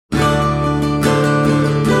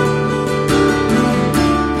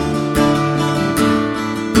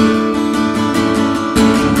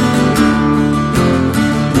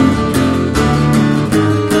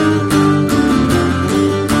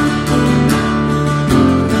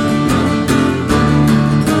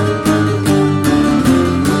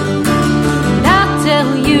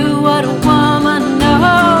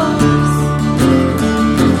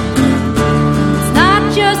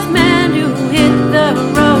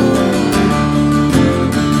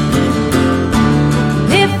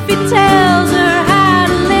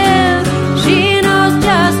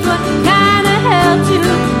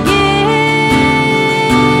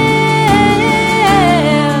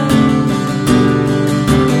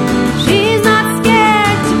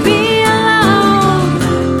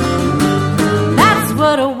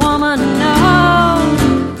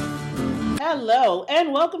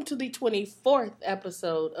to the 24th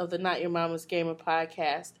episode of the Not Your Mama's Gamer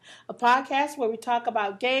podcast, a podcast where we talk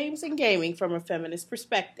about games and gaming from a feminist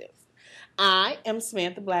perspective. I am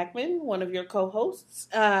Samantha Blackman, one of your co-hosts,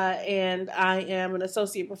 and I am an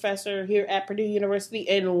associate professor here at Purdue University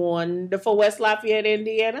in wonderful West Lafayette,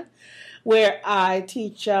 Indiana, where I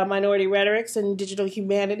teach minority rhetorics and digital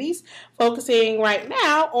humanities, focusing right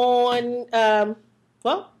now on,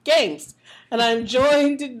 games. And I'm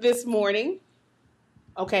joined this morning,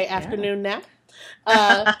 afternoon now,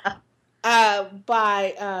 by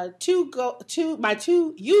my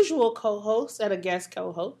two usual co-hosts and a guest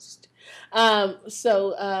co-host.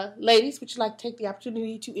 Ladies, would you like to take the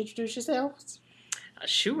opportunity to introduce yourselves?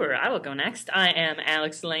 Sure, I will go next. I am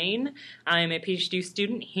Alex Lane. I am a PhD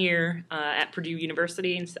student here at Purdue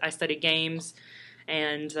University, and I study games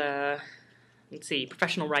and,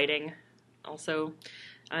 professional writing also.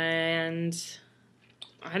 And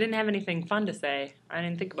I didn't have anything fun to say. I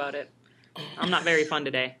didn't think about it. I'm not very fun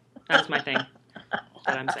today. That's my thing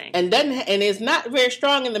that I'm saying. And is not very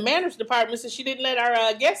strong in the manners department, so she didn't let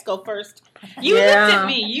our guest go first. You looked at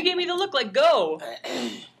me. You gave me the look like go.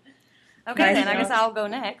 Okay, then I guess I'll go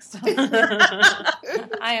next.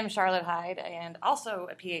 I am Charlotte Hyde, and also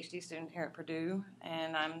a PhD student here at Purdue,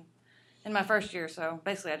 and I'm in my first year, so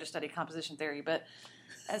basically I just study composition theory, but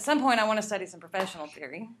at some point I want to study some professional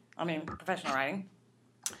writing,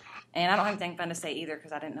 and I don't have anything fun to say either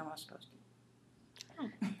because I didn't know I was supposed to.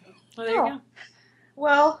 Well, there you go.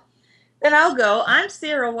 Well, then I'll go. I'm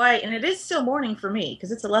Sarah White, and it is still morning for me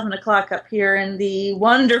because it's 11 o'clock up here in the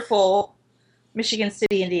wonderful Michigan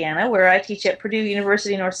City, Indiana, where I teach at Purdue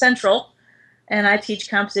University North Central, and I teach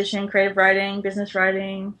composition, creative writing, business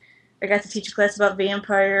writing. I got to teach a class about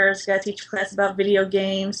vampires, got to teach a class about video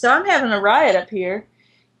games, so I'm having a riot up here,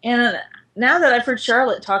 and now that I've heard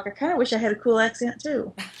Charlotte talk, I kind of wish I had a cool accent,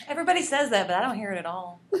 too. Everybody says that, but I don't hear it at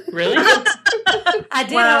all. Really? I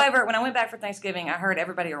did, however, when I went back for Thanksgiving, I heard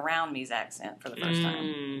everybody around me's accent for the first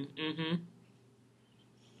time. Mm-hmm.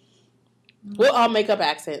 We'll all make up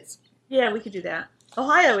accents. Yeah, we could do that.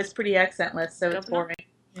 Ohio is pretty accentless, so it's boring.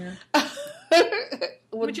 Yeah.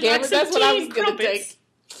 Would you like that's what I was going to take.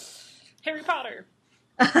 Harry Potter.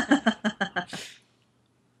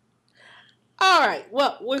 All right.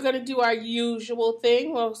 Well, we're going to do our usual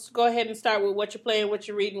thing. We'll go ahead and start with what you're playing, what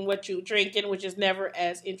you're reading, what you're drinking, which is never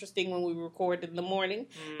as interesting when we record in the morning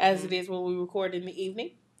as it is when we record in the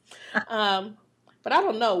evening. But I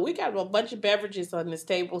don't know. We got a bunch of beverages on this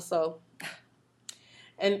table, so...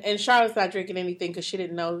 And Charlotte's not drinking anything because she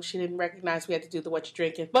didn't recognize we had to do the what you're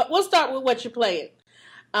drinking. But we'll start with what you're playing.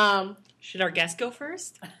 Should our guest go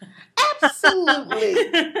first? Absolutely.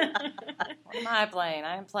 What am I playing?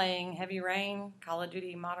 I'm playing Heavy Rain, Call of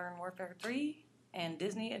Duty Modern Warfare 3, and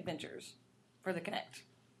Disney Adventures for the Kinect.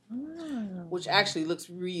 Which actually looks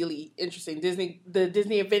really interesting. The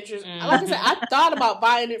Disney Adventures. Like I said, I thought about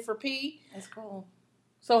buying it for P. It's cool.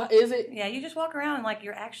 So is it? Yeah, you just walk around like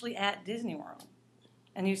you're actually at Disney World.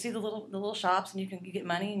 And you see the little shops, and you get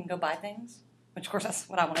money and go buy things. Which, of course, that's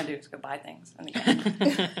what I want to do, is go buy things.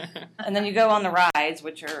 And then you go on the rides,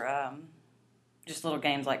 which are just little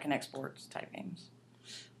games like Kinect Sports type games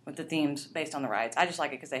with the themes based on the rides. I just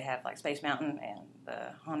like it because they have like Space Mountain and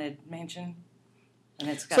the Haunted Mansion. And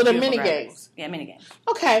it's got the mini games. Yeah, mini games.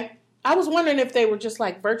 Okay. I was wondering if they were just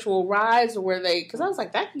like virtual rides or were they... Because I was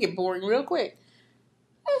like, that can get boring real quick.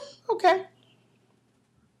 Okay.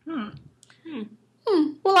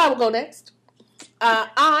 Well, I will go next.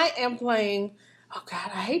 I am playing... Oh,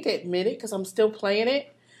 God, I hate to admit it because I'm still playing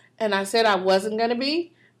it. And I said I wasn't going to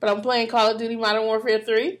be. But I'm playing Call of Duty Modern Warfare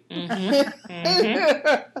 3.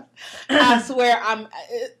 I swear,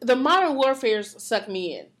 the Modern Warfares suck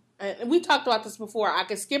me in. And we talked about this before. I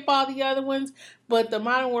could skip all the other ones, but the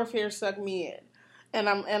Modern Warfare suck me in. And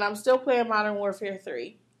I'm still playing Modern Warfare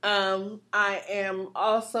 3. I am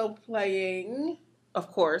also playing,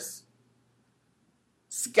 of course,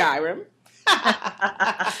 Skyrim.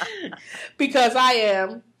 Because I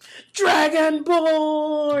am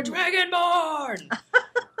Dragonborn.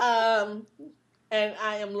 And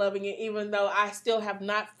I am loving it, even though I still have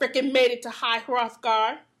not freaking made it to High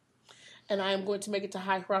Hrothgar. And I am going to make it to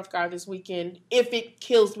High Hrothgar this weekend. If it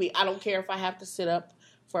kills me, I don't care if I have to sit up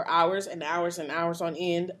for hours and hours and hours on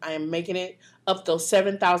end. I am making it up those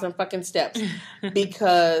 7,000 fucking steps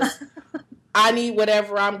because I need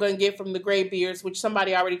whatever I'm going to get from the Greybeards, which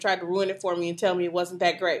somebody already tried to ruin it for me and tell me it wasn't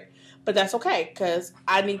that great. But that's okay, because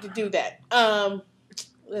I need to do that.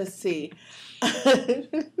 Let's see. I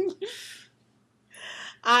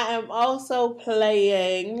am also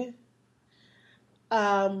playing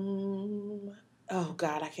oh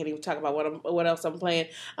God, I can't even talk about what else I'm playing.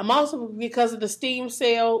 I'm also, because of the Steam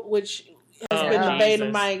sale, which has been the bane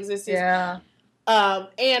of my existence. Yeah.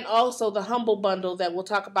 And also the Humble Bundle that we'll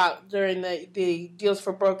talk about during the Deals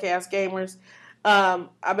for Broadcast Gamers.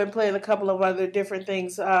 I've been playing a couple of other different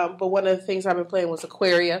things, but one of the things I've been playing was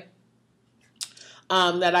Aquaria,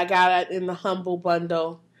 that I got in the Humble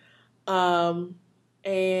Bundle.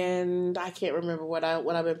 And I can't remember what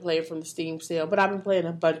I've been playing from the Steam sale, but I've been playing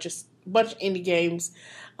a bunch of indie games,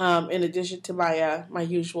 in addition to my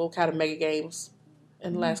usual kind of mega games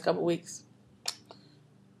in the last couple of weeks.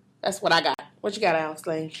 That's what I got. What you got, Alex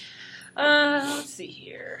Lane? Let's see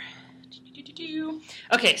here.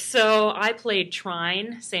 Okay, so I played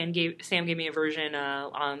Trine. Sam gave me a version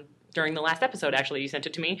during the last episode. Actually, you sent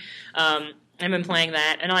it to me. I've been playing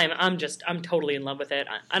that, and I'm totally in love with it.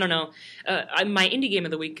 I don't know. My indie game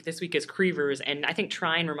of the week this week is Creevers, and I think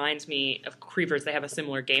Trine reminds me of Creevers. They have a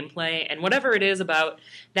similar gameplay, and whatever it is about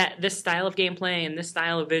this style of gameplay and this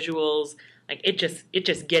style of visuals, like it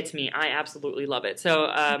just gets me. I absolutely love it. So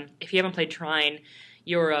if you haven't played Trine,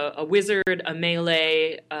 you're a wizard, a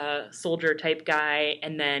melee soldier type guy,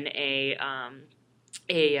 and then a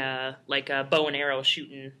bow and arrow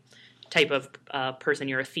shooting type of person.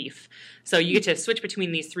 You're a thief. So you get to switch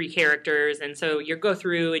between these three characters, and so you go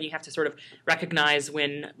through and you have to sort of recognize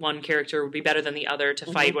when one character would be better than the other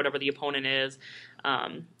to fight whatever the opponent is.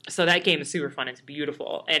 So that game is super fun. It's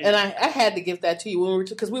beautiful. And I had to give that to you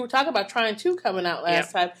because we were talking about Trine 2 coming out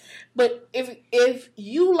last time. But if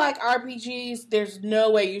you like RPGs, there's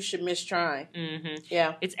no way you should miss Trine. Mm-hmm.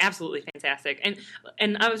 Yeah, it's absolutely fantastic.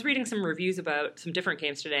 And I was reading some reviews about some different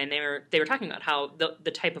games today, and they were talking about how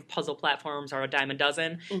the type of puzzle platforms are a dime a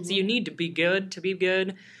dozen. Mm-hmm. So you need to be good to be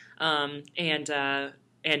good.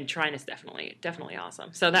 And Trine is definitely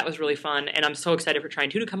awesome. So that was really fun, and I'm so excited for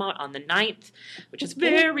Trine 2 to come out on the 9th, which is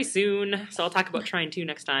very soon. So I'll talk about Trine 2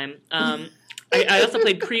 next time. I also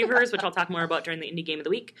played Creevers, which I'll talk more about during the Indie Game of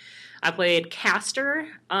the Week. I played Caster,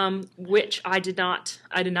 which I did not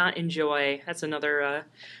enjoy. That's another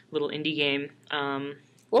little indie game.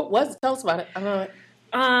 What was it? Tell us about it. I don't know.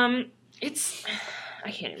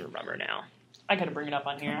 I can't even remember now. I gotta bring it up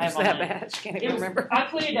on here. It's that bad. I can't even remember. I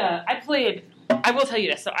will tell you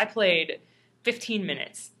this. So I played 15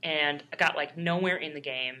 minutes, and I got nowhere in the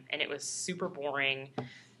game, and it was super boring.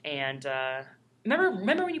 And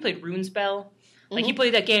remember when you played Runespell? Like you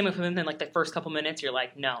played that game, and within the first couple minutes, you're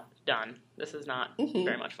like, no, done. This is not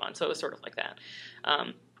very much fun. So it was sort of like that.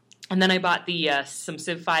 And then I bought some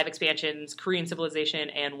Civ 5 expansions, Korean Civilization,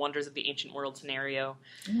 and Wonders of the Ancient World scenario.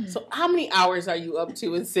 So how many hours are you up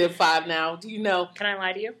to in Civ 5 now? Do you know? Can I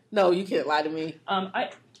lie to you? No, you can't lie to me. I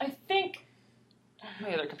think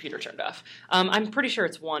my other computer turned off. I'm pretty sure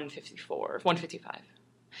it's 155.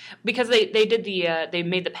 Because they did they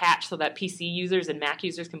made the patch so that PC users and Mac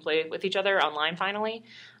users can play with each other online finally.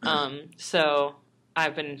 So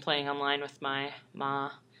I've been playing online with my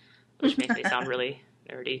ma, which makes me sound really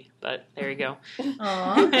nerdy, but there you go.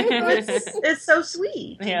 Aww, it's so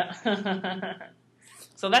sweet. Yeah.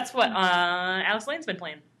 So that's what Alice Lane's been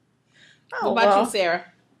playing. What about you, Sarah?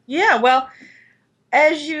 Yeah, well,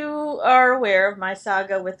 as you are aware of my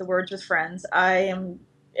saga with the Words with Friends, I am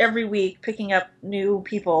every week picking up new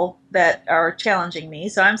people that are challenging me.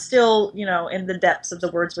 So I'm still, in the depths of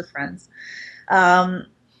the Words with Friends,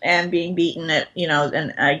 and being beaten at,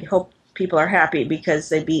 and I hope people are happy because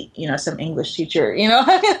they beat, some English teacher,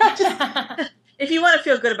 if you want to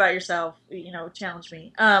feel good about yourself, challenge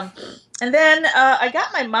me. And then I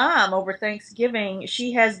got my mom over Thanksgiving.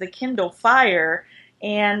 She has the Kindle Fire,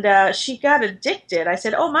 and she got addicted. I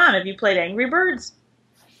said, "Oh, Mom, have you played Angry Birds?"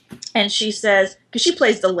 And she says, because she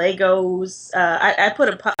plays the Legos. I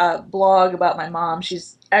put a blog about my mom.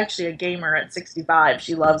 She's actually a gamer at 65.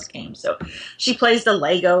 She loves games. So she plays the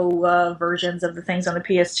Lego versions of the things on the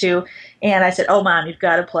PS2. And I said, "Oh, Mom, you've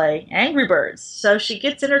got to play Angry Birds." So she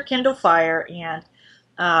gets in her Kindle Fire and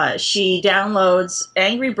she downloads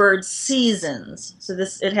Angry Birds Seasons. So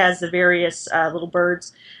it has the various little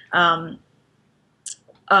birds, like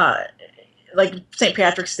St.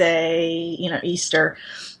 Patrick's Day, Easter.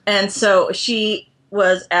 And so she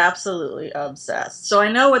was absolutely obsessed. So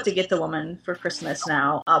I know what to get the woman for Christmas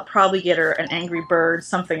now. I'll probably get her an Angry Bird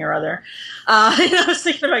something or other. I was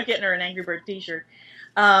thinking about getting her an Angry Bird t-shirt.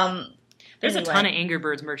 There's a ton of Angry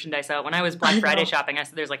Birds merchandise out. When I was Black Friday shopping, I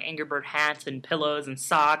said there's Angry Bird hats and pillows and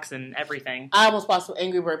socks and everything. I almost bought some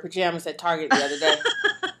Angry Bird pajamas at Target the other day.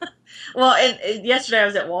 Well, and yesterday I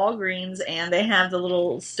was at Walgreens, and they have the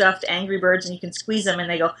little stuffed Angry Birds, and you can squeeze them, and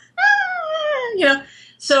they go, ah,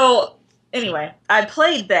 So, anyway, I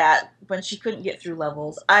played that when she couldn't get through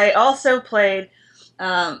levels. I also played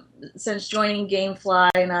since joining GameFly,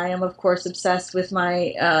 and I am, of course, obsessed with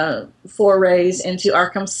my forays into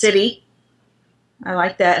Arkham City. I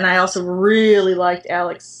like that, and I also really liked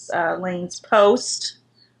Alex Lane's post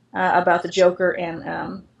about the Joker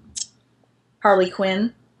and Harley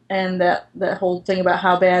Quinn, and that whole thing about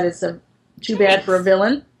how bad is too bad for a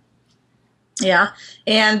villain. Yeah,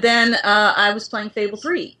 and then I was playing Fable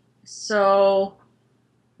 3, so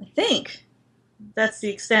I think that's the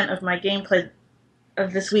extent of my gameplay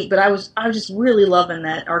of this week. But I was just really loving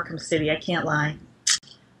that Arkham City. I can't lie.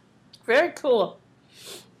 Very cool.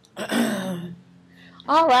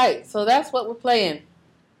 All right, so that's what we're playing.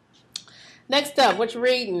 Next up, what you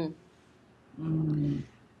reading?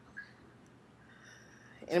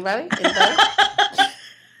 Anybody?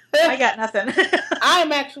 I got nothing.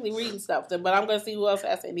 I'm actually reading something, but I'm going to see who else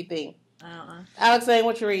has anything. Alex,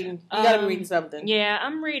 what you reading? You got to be reading something. Yeah,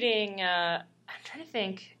 I'm reading. I'm trying to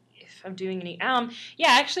think if I'm doing any. Yeah,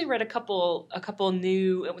 I actually read a couple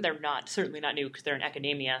new. They're certainly not new because they're in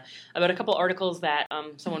academia. About a couple articles that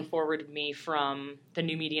someone forwarded me from the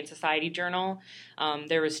New Media and Society Journal.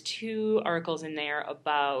 There was 2 articles in there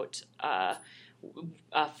about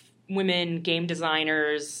women game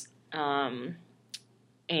designers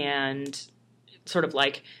and sort of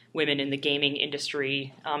like women in the gaming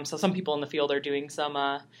industry. So some people in the field are doing some,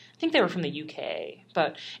 I think they were from the UK.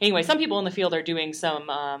 But anyway, some people in the field are doing some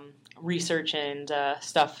research and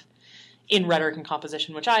stuff in rhetoric and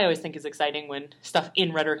composition, which I always think is exciting when stuff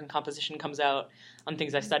in rhetoric and composition comes out on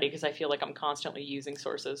things I study, because I feel like I'm constantly using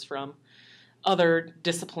sources from other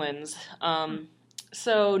disciplines.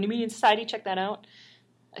 So New Media and Society, check that out.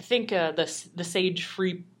 I think the Sage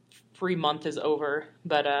free month is over,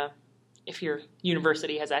 but if your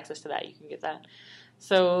university has access to that, you can get that.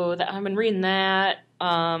 So I've been reading that.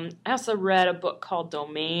 I also read a book called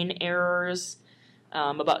Domain Errors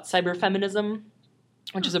about cyberfeminism,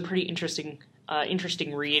 which is a pretty interesting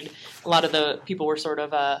read. A lot of the people were sort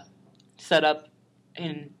of set up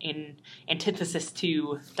in antithesis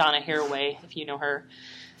to Donna Haraway, if you know her.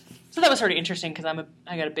 So that was sort of interesting because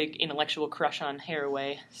I got a big intellectual crush on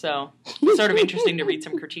Haraway. So it's sort of interesting to read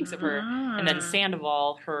some critiques of her. And then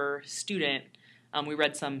Sandoval, her student, we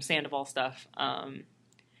read some Sandoval stuff,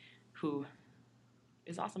 who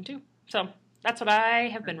is awesome too. So that's what I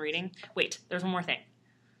have been reading. Wait, there's one more thing.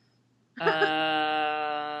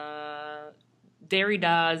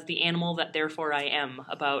 Derrida's The Animal That Therefore I Am,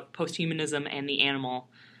 about posthumanism and the animal.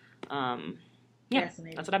 Yeah, that's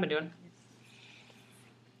what I've been doing.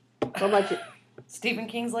 What about you? Stephen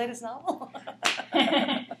King's latest novel.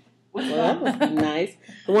 Well, that was nice.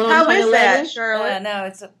 The one on How is 11? that, Charlotte? No,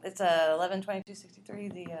 it's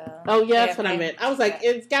 11/22/63. Oh yeah, that's what I meant. I was like,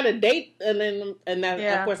 it's got a date, and then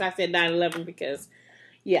of course I said 9/11 because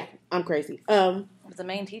I'm crazy. But the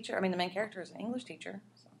main teacher, the main character is an English teacher.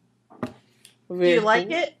 So. Do you like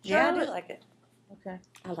it? Yeah, I do like it. Okay.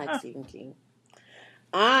 I like Stephen King.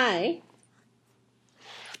 I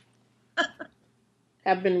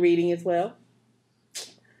have been reading as well.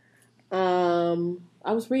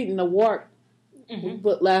 I was reading the Warp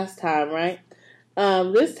book last time, right?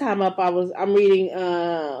 This time up, I'm reading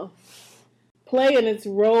Play and Its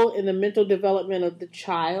Role in the Mental Development of the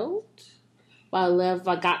Child by Lev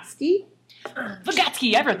Vygotsky.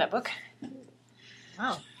 Vygotsky, I've read that book.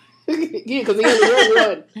 Wow. Yeah, because he has a real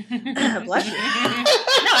one. Bless you.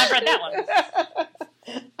 No, I've read that one.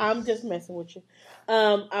 I'm just messing with you.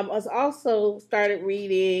 I was also started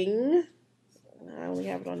reading. I only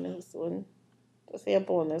have it on this one. The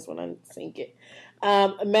sample on this one. I didn't sync it.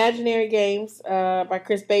 Imaginary Games by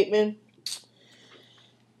Chris Bateman.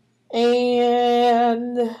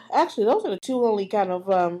 And actually, those are the 2 only kind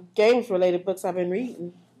of games-related books I've been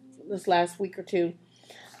reading this last week or 2.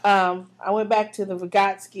 I went back to the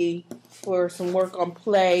Vygotsky for some work on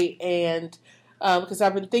play, and because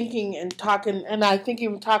I've been thinking and talking, and I think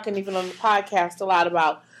even talking even on the podcast a lot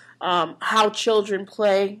about how children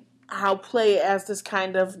play, how play as this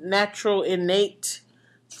kind of natural, innate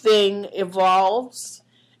thing evolves,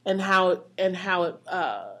 and how it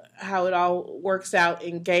all works out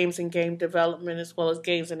in games and game development as well as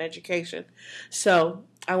games and education. So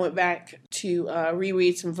I went back to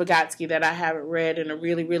reread some Vygotsky that I haven't read in a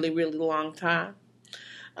really, really, really long time.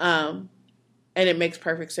 And it makes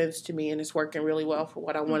perfect sense to me, and it's working really well for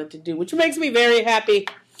what I wanted to do, which makes me very happy.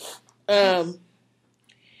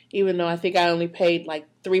 Even though I think I only paid like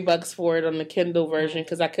 $3 for it on the Kindle version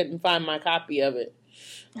because I couldn't find my copy of it.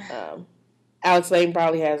 Alex Lane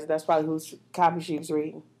probably has it. That's probably whose copy she was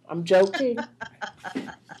reading. I'm joking.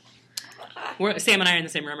 Sam and I are in the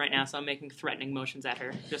same room right now, so I'm making threatening motions at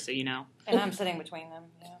her, just so you know. And I'm sitting between them.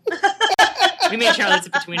 Yeah. We made Charlotte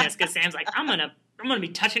sit between us because Sam's like, I'm going to I'm going to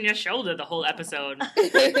be touching your shoulder the whole episode.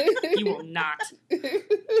 You will not.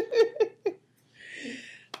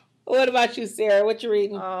 What about you, Sarah? What you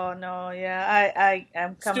reading? Oh no, yeah,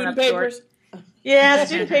 I'm coming Student up papers? short. Yeah,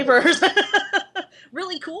 student papers.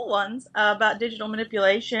 Really cool ones about digital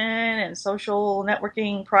manipulation and social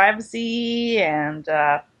networking privacy, and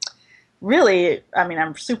really, I mean,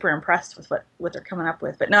 I'm super impressed with what they're coming up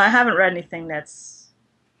with. But no, I haven't read anything that's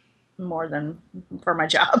more than for my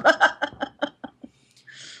job.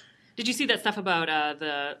 Did you see that stuff about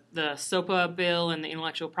the SOPA bill and the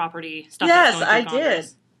intellectual property stuff? Yes, that's I going through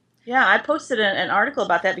Congress? did. Yeah, I posted an article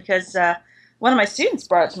about that because one of my students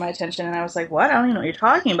brought it to my attention, and I was like, what? I don't even know what you're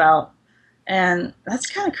talking about. And that's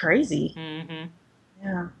kind of crazy. Mm-hmm.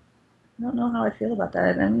 Yeah. I don't know how I feel about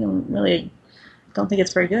that. I mean, really don't think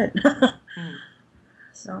it's very good.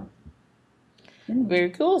 So. Anyway. Very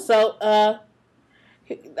cool. So,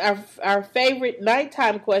 our favorite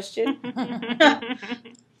nighttime question,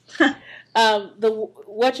 the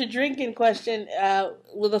what you're drinking question.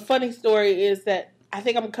 Well, the funny story is that I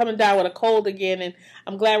think I'm coming down with a cold again, and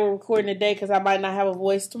I'm glad we're recording today because I might not have a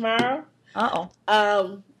voice tomorrow.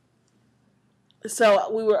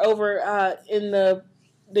 So we were over in the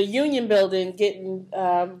Union Building getting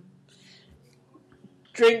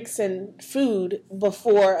drinks and food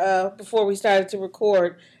before we started to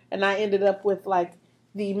record, and I ended up with like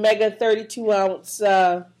the mega 32-ounce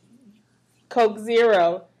Coke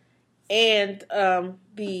Zero and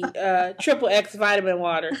the Triple X vitamin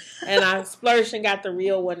water, and I splurged and got the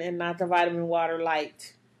real one and not the vitamin water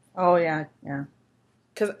light. Oh yeah. And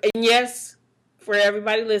yes, for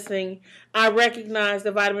everybody listening, I recognize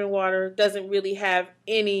the vitamin water doesn't really have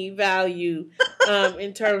any value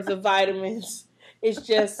in terms of vitamins. It's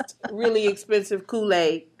just really expensive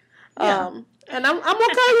Kool-Aid. Yeah. And I'm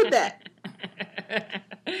okay with that.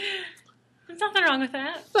 There's nothing wrong with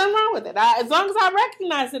that. Nothing wrong with it. As long as I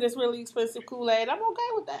recognize that it's really expensive Kool-Aid, I'm okay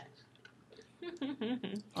with that.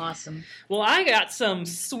 Awesome. Well, I got some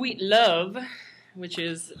Sweet Love, which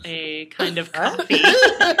is a kind of coffee.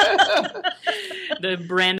 The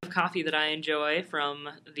brand of coffee that I enjoy from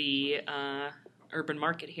the Urban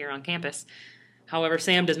Market here on campus. However,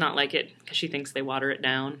 Sam does not like it because she thinks they water it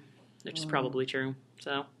down, which is probably true.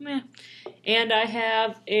 So, meh. And I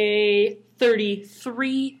have a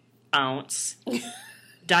 33-ounce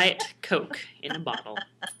Diet Coke in a bottle.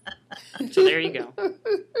 So there you go.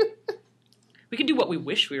 We can do what we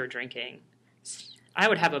wish we were drinking. I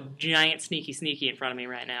would have a giant sneaky in front of me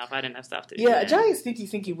right now if I didn't have stuff to do. Yeah, a giant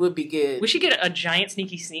sneaky would be good. We should get a giant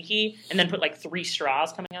sneaky and then put like 3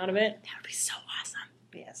 straws coming out of it. That would be so awesome.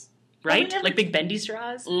 Yes. Right? Well, like big bendy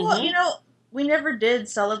straws? Mm-hmm. Well, we never did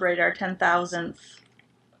celebrate our 10,000th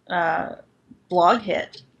blog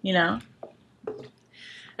hit, There's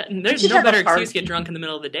should no have a better party. excuse to get drunk in the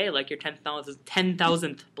middle of the day like your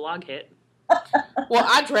 10,000th blog hit. Well,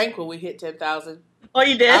 I drank when we hit 10,000. Oh,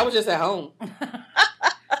 you did? I was just at home.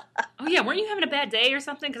 Oh, yeah. Weren't you having a bad day or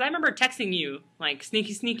something? Because I remember texting you, like,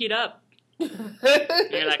 sneaky it up. And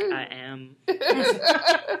you're like, I am.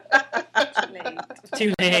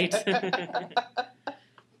 Too late.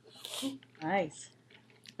 Nice.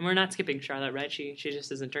 And we're not skipping Charlotte, right? She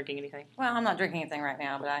just isn't drinking anything. Well, I'm not drinking anything right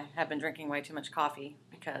now, but I have been drinking way too much coffee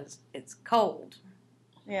because it's cold.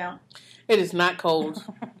 Yeah. It is not cold.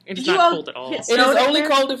 It's Did you not all cold at all. get It snow is down only there?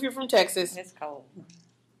 cold if you're from Texas. It's cold.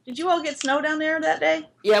 Did you all get snow down there that day?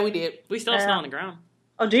 Yeah, we did. We still have snow on the ground.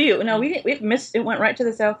 Oh, do you? No, we didn't. We missed. It went right to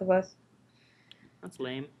the south of us. That's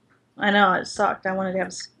lame. I know, it sucked. I wanted to have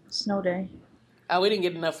a snow day. We didn't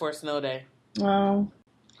get enough for a snow day. I'm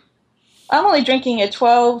only drinking a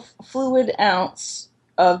 12 fluid ounce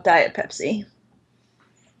of Diet Pepsi.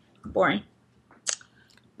 Boring.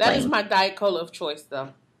 That is my Diet Cola of choice, though.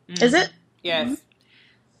 Is it? Yes.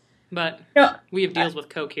 But No. we have deals with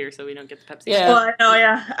Coke here, so we don't get the Pepsi. Yeah. Well, I know,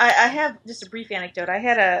 yeah. I have just a brief anecdote. I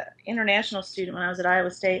had a international student when I was at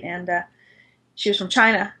Iowa State, and she was from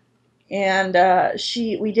China. And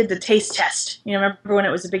we did the taste test. Remember when it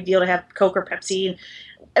was a big deal to have Coke or Pepsi? And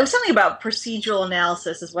it was something about procedural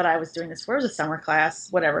analysis is what I was doing this for. It was a summer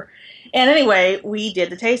class, whatever. And anyway, we did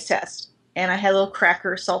the taste test. And I had little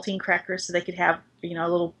saltine crackers, so they could have, a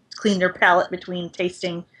little clean their palate between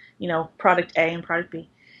tasting, product A and product B.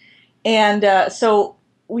 And so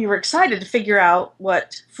we were excited to figure out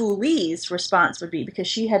what Fu Li's response would be, because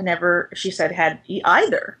she said, had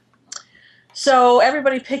either. So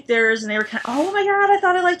everybody picked theirs, and they were kind of, oh my God, I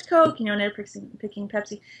thought I liked Coke, and they were picking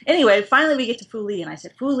Pepsi. Anyway, finally we get to Fu Li, and I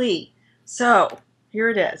said, Fu Li, so here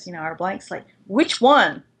it is. Our blank's like, which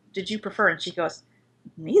one did you prefer? And she goes,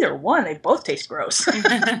 neither one. They both taste gross.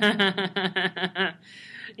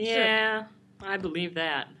 Yeah, I believe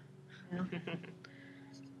that. Yeah.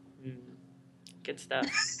 Good stuff.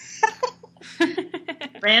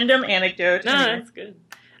 Random anecdote. No, that's good.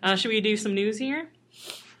 Should we do some news here?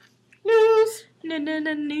 News.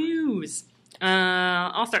 News.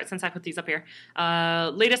 I'll start since I put these up here.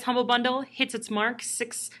 Latest Humble Bundle hits its mark.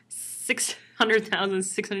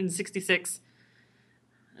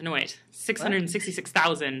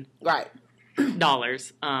 666,000 Right.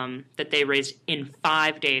 dollars that they raised in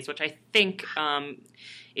 5 days, which I think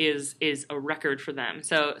is a record for them.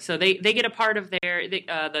 So they get a part of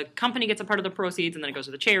the company gets a part of the proceeds, and then it goes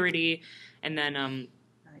to the charity, and then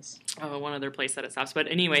Nice. one other place that it stops. But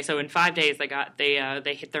anyway, so in 5 days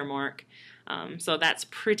they hit their mark. So that's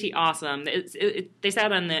pretty awesome. They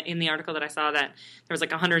said in the article that I saw that there was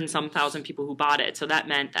like 100 and some thousand people who bought it. So that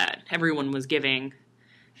meant that everyone was giving,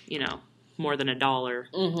 more than $1.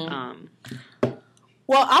 Mm-hmm.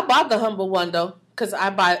 Well, I bought the Humble Bundle because I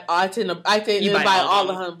didn't buy all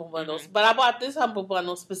the Humble Bundles, but I bought this Humble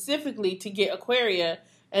Bundle specifically to get Aquaria,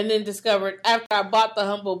 and then discovered after I bought the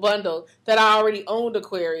Humble Bundle that I already owned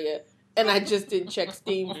Aquaria, and I just didn't check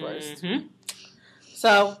Steam first. Mm-hmm.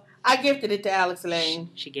 So I gifted it to Alex Lane.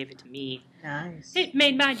 She gave it to me. Nice. It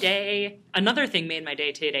made my day. Another thing made my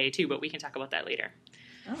day today too, but we can talk about that later.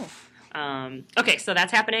 Oh. Okay, so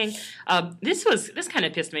that's happening. This kind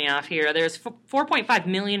of pissed me off here. There's 4.5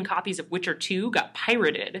 million copies of Witcher 2 got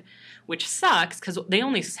pirated, which sucks because they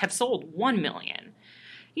only have sold 1 million.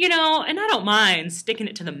 And I don't mind sticking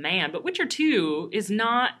it to the man, but Witcher 2 is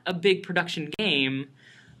not a big production game.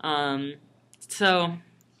 So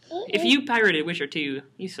if you pirated Witcher 2,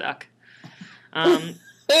 you suck. Moving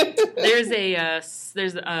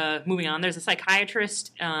on. There's a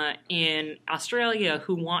psychiatrist in Australia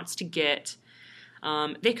who wants to get.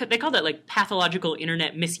 They call that like pathological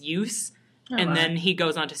internet misuse, and then he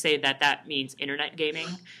goes on to say that means internet gaming.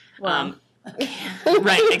 Wow.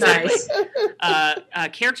 Right, exactly. Nice.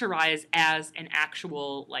 Characterized as an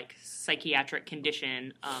actual like psychiatric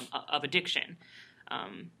condition of addiction,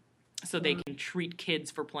 so they can treat kids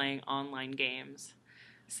for playing online games.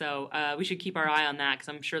 So we should keep our eye on that because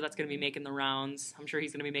I'm sure that's going to be making the rounds. I'm sure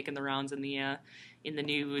he's going to be making the rounds in the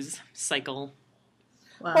news cycle.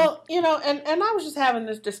 Wow. Well, and I was just having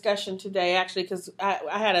this discussion today, actually, because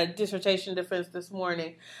I had a dissertation defense this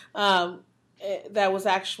morning that was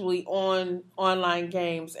actually on online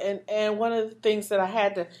games. And one of the things that I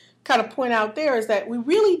had to kind of point out there is that we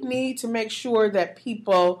really need to make sure that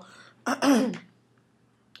people,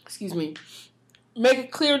 excuse me, make a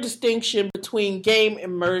clear distinction between game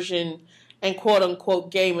immersion and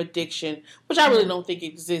quote-unquote game addiction, which I really don't think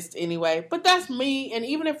exists anyway. But that's me, and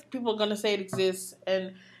even if people are going to say it exists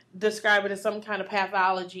and describe it as some kind of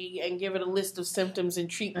pathology and give it a list of symptoms and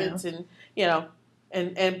treatments and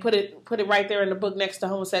put it right there in the book next to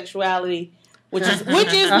homosexuality, which is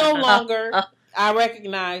no longer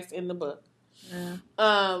recognized in the book. Yeah.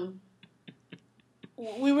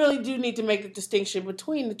 We really do need to make the distinction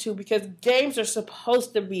between the two because games are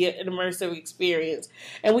supposed to be an immersive experience.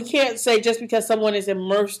 And we can't say just because someone is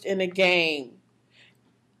immersed in a game,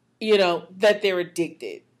 that they're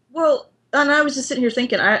addicted. Well, and I was just sitting here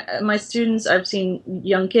thinking, my students, I've seen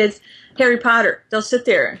young kids, Harry Potter, they'll sit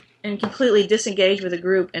there and completely disengage with a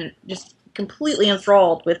group and just completely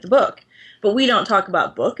enthralled with the book. But we don't talk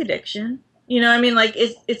about book addiction.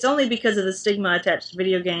 It's only because of the stigma attached to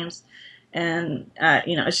video games. And,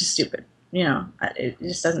 it's just stupid. It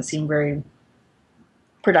just doesn't seem very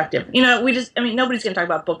productive. Nobody's going to talk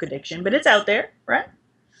about book addiction, but it's out there, right?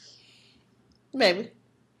 Maybe.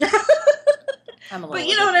 But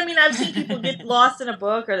you know what I mean? I've seen people get lost in a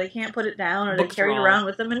book or they can't put it down or they carry it around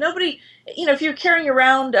with them. And nobody, if you're carrying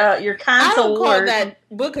around your console. I don't call that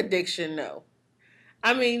book addiction, no.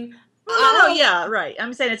 I mean. No, yeah, right.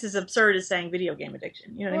 I'm saying it's as absurd as saying video game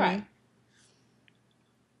addiction. You know what I mean?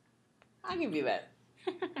 I'll give you that.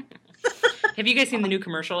 Have you guys seen the new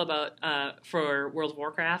commercial about for World of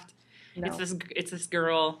Warcraft? No. It's this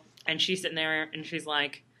girl, and she's sitting there, and she's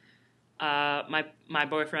like, my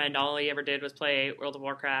boyfriend, all he ever did was play World of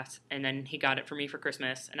Warcraft, and then he got it for me for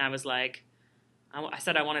Christmas, and I was like, I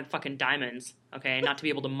said I wanted fucking diamonds, okay, not to be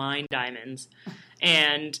able to mine diamonds,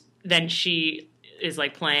 and then she is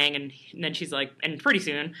like playing, and then she's like, and pretty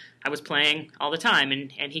soon I was playing all the time,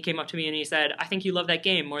 and he came up to me and he said, I think you love that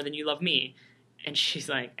game more than you love me. And she's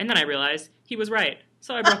like, and then I realized he was right,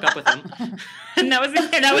 so I broke up with him. and that was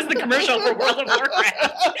the commercial for World of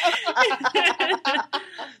Warcraft.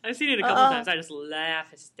 I've seen it a couple times. I just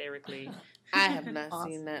laugh hysterically. I have not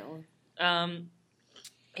seen that one.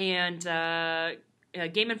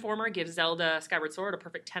 Game Informer gives Zelda Skyward Sword a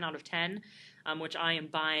perfect 10 out of 10. Which I am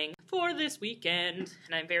buying for this weekend,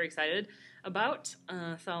 and I'm very excited about.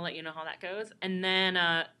 So I'll let you know how that goes. And then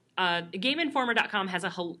GameInformer.com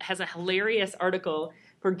has a hilarious article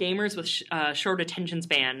for gamers with short attention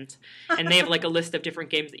spans, and they have like a list of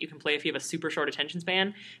different games that you can play if you have a super short attention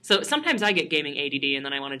span. So sometimes I get gaming ADD, and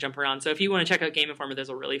then I want to jump around. So if you want to check out Game Informer, there's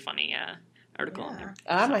a really funny article on there.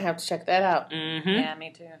 I might have to check that out. Mm-hmm. Yeah,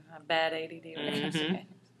 me too. I'm bad ADD when it comes to games.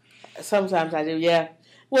 Sometimes I do, yeah.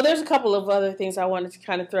 Well, there's a couple of other things I wanted to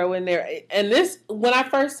kind of throw in there. And this, when I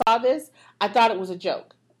first saw this, I thought it was a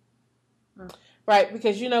joke. Right?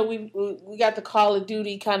 Because, you know, we got the Call of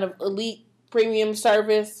Duty kind of elite premium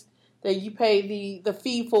service that you pay the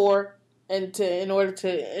fee for in order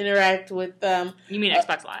to interact with You mean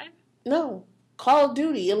Xbox Live? No. Call of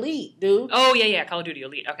Duty Elite, dude. Oh, yeah, Call of Duty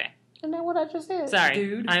Elite. Okay. Isn't that what I just said? Sorry.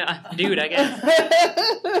 Dude. I guess.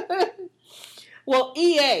 Well,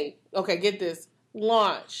 EA, okay, get this,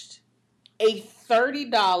 launched a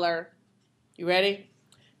 $30, you ready?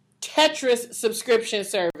 Tetris subscription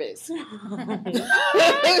service.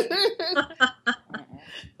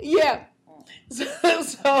 Yeah.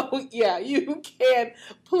 So, yeah, you can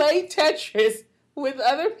play Tetris with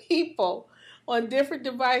other people on different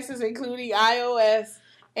devices, including iOS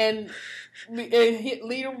and hit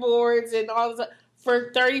leaderboards and all this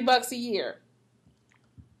for $30 a year.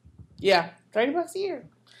 Yeah, $30 a year.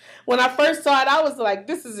 When I first saw it, I was like,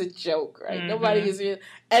 this is a joke, right? Mm-hmm. Nobody is here.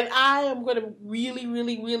 And I am going to really,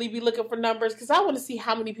 really, really be looking for numbers because I want to see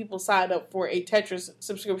how many people sign up for a Tetris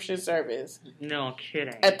subscription service No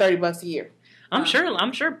kidding. at $30 a year. I'm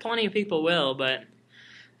sure plenty of people will, but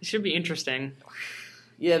it should be interesting.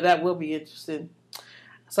 Yeah, that will be interesting.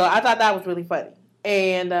 So I thought that was really funny.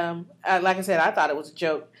 And like I said, I thought it was a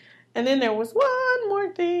joke. And then there was one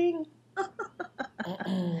more thing.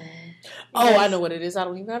 Oh, I know what it is. I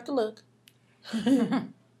don't even have to look.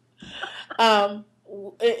 And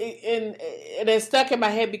it stuck in my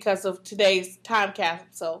head because of today's time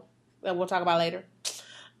capsule that we'll talk about later.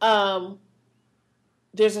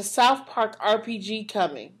 There's a South Park RPG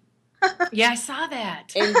coming Yeah, I saw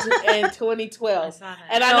that. in 2012. I saw that.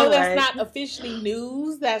 And I know No that's way. not officially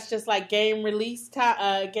news. That's just like game release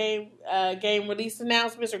game release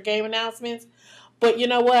announcements or game announcements. But you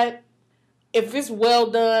know what? If it's well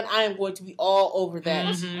done, I am going to be all over that.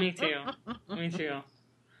 Mhm, me too. Me too.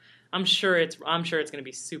 I'm sure it's going to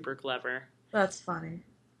be super clever. That's funny.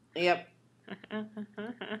 Yep.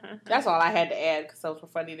 That's all I had to add because those were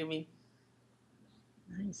funny to me.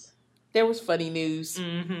 Nice. There was funny news.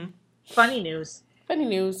 Mm-hmm. Funny news. Funny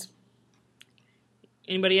news.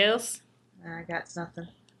 Anybody else? I got nothing.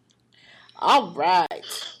 All right.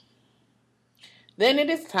 Then it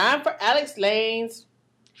is time for Alex Lane's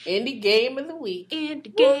Indie Game of the Week.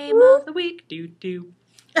 Indie Game of the Week. Do.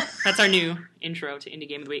 That's our new intro to Indie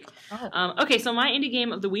Game of the Week. Oh. Okay, so my Indie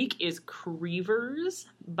Game of the Week is Creevers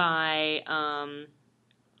by oh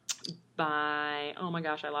my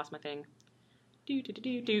gosh, I lost my thing.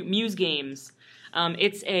 Muse Games.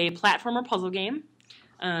 It's a platformer puzzle game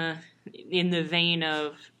in the vein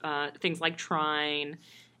of things like Trine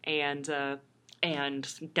and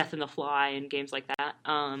Death in the Fly and games like that.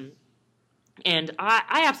 And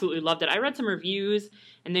I absolutely loved it. I read some reviews,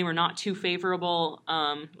 and they were not too favorable,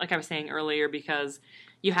 like I was saying earlier, because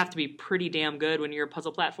you have to be pretty damn good when you're a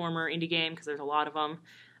puzzle platformer indie game, because there's a lot of them.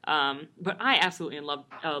 But I absolutely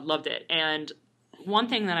loved it. And one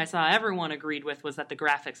thing that I saw everyone agreed with was that the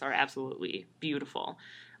graphics are absolutely beautiful.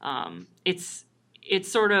 It's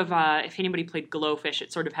sort of, if anybody played Glowfish,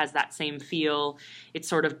 it sort of has that same feel. It's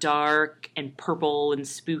sort of dark and purple and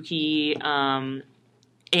spooky. And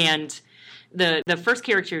the first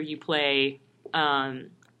character you play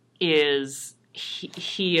is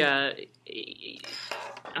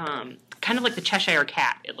kind of like the Cheshire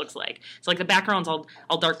Cat, it looks like. So like the background's all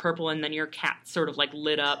dark purple, and then your cat's sort of like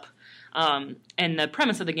lit up. And the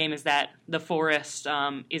premise of the game is that the forest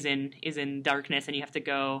is in darkness, and you have to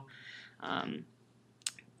go. All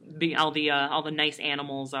the nice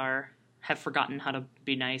animals have forgotten how to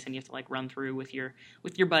be nice, and you have to like run through with your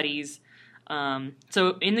buddies.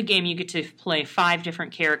 So in the game, you get to play 5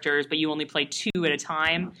 different characters, but you only play 2 at a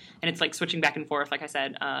time, and it's like switching back and forth, like I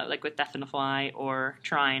said, like with Death in the Fly or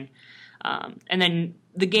Trine. And then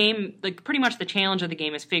the game, like pretty much the challenge of the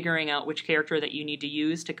game is figuring out which character that you need to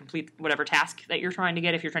use to complete whatever task that you're trying to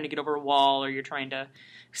get. If you're trying to get over a wall, or you're trying to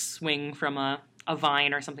swing from a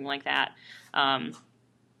vine or something like that.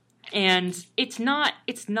 And it's not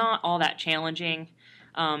all that challenging.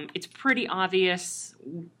 It's pretty obvious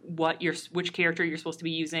which character you're supposed to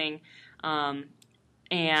be using, and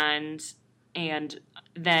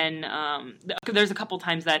then there's a couple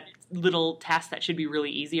times that little tasks that should be really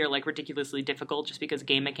easy are like ridiculously difficult just because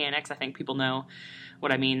game mechanics. I think people know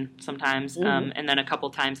what I mean sometimes. And then a couple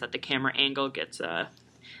times that the camera angle gets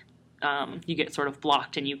sort of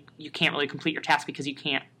blocked, and you can't really complete your task because you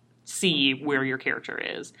can't see where your character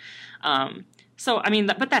is. So I mean,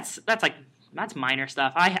 but that's minor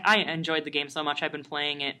stuff. I enjoyed the game so much. I've been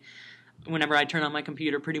playing it whenever I turn on my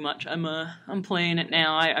computer. Pretty much, I'm playing it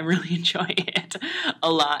now. I really enjoy it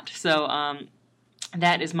a lot. So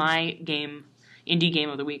that is my indie game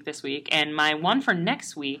of the week this week. And my one for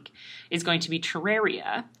next week is going to be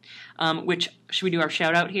Terraria, which, should we do our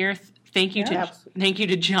shout out here? Thank you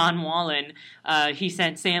to John Wallen. He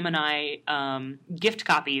sent Sam and I gift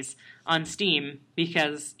copies on Steam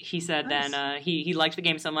because he said that he liked the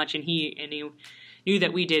game so much, and he knew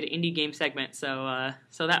that we did indie game segment. So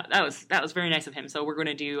that was very nice of him. So we're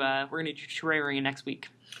gonna do Terraria next week.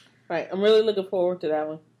 Right, I'm really looking forward to that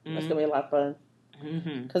one. Mm-hmm. That's gonna be a lot of fun.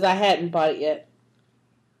 Because I hadn't bought it yet.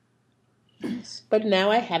 But now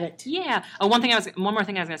I have it. Yeah. Oh, one more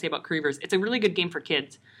thing I was going to say about Creevers. It's a really good game for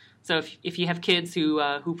kids. So if you have kids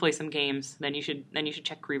who play some games, then you should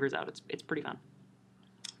check Creevers out. It's pretty fun.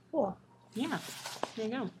 Cool. Yeah. There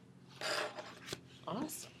you go.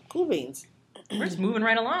 Awesome. Cool beans. We're just moving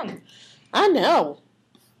right along. I know.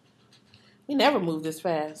 We never move this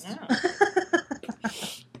fast. Yeah.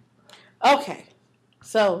 Okay.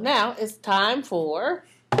 So now it's time for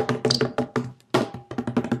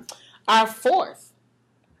our fourth,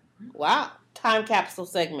 time capsule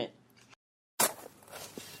segment.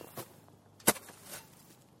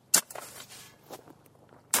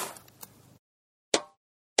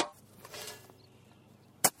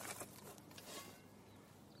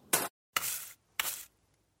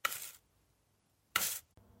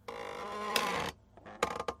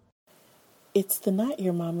 It's the Not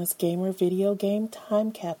Your Mama's Gamer video game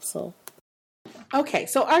time capsule. Okay,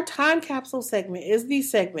 so our time capsule segment is the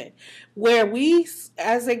segment where we,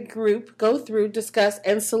 as a group, go through, discuss,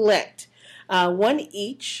 and select one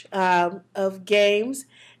each of games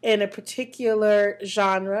in a particular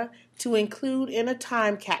genre to include in a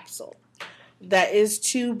time capsule that is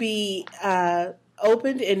to be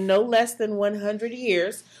opened in no less than 100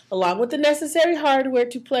 years, along with the necessary hardware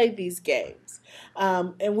to play these games.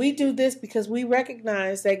 And we do this because we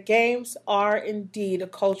recognize that games are indeed a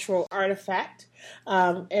cultural artifact,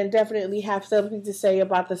 and definitely have something to say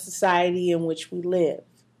about the society in which we live.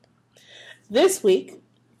 This week,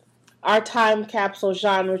 our time capsule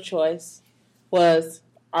genre choice was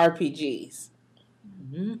RPGs.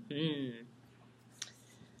 Mm-hmm.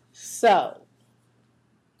 So,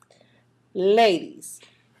 ladies,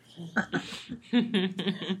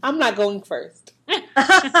 I'm not going first. And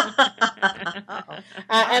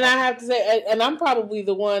I have to say, and I'm probably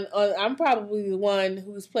the one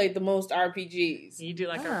who's played the most RPGs. You do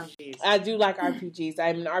like RPGs. I do like RPGs.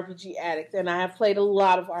 I'm an RPG addict, and I have played a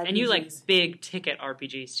lot of RPGs. And you like big ticket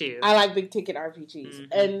RPGs too. I like big ticket RPGs,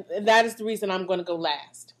 and that is the reason I'm going to go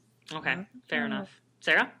last. Okay, fair enough.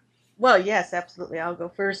 Sarah? Well, yes, absolutely. I'll go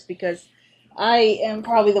first because I am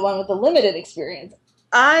probably the one with the limited experience.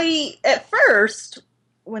 At first,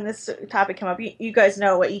 when this topic came up, you guys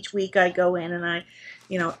know each week I go in and I,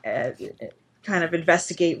 kind of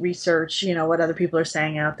investigate, research, what other people are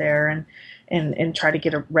saying out there, and try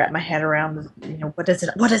to wrap my head around, what is an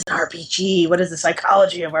RPG? What is the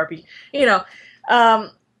psychology of RPG?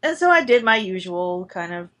 And so I did my usual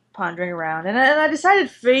kind of pondering around, and I decided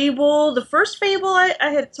Fable, the first Fable I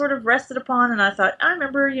had sort of rested upon, and I thought, I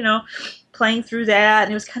remember, playing through that,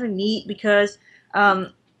 and it was kind of neat because,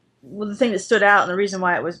 the thing that stood out and the reason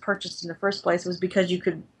why it was purchased in the first place was because you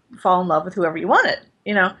could fall in love with whoever you wanted,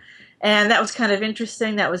 and that was kind of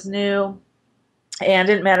interesting. That was new, and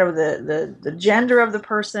it didn't matter the gender of the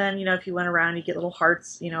person. If you went around, you get little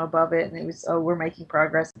hearts, above it, and it was, we're making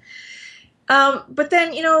progress. But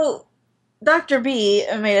then, Dr. B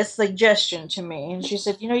made a suggestion to me, and she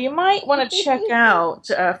said, you might want to check out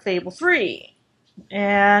Fable 3,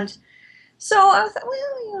 and so I thought,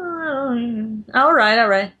 well, all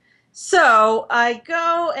right. So I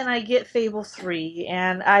go and I get Fable 3,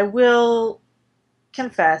 and I will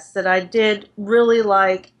confess that I did really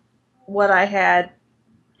like what I had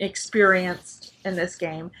experienced in this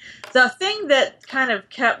game. The thing that kind of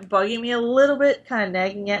kept bugging me a little bit, kind of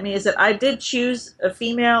nagging at me, is that I did choose a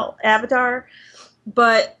female avatar,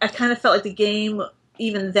 but I kind of felt like the game,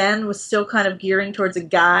 even then, was still kind of gearing towards a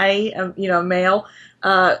guy, a male.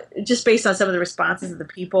 Just based on some of the responses of the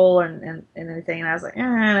people and everything, and I was like,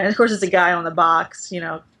 and of course it's a guy on the box,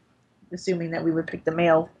 assuming that we would pick the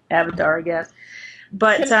male avatar, I guess.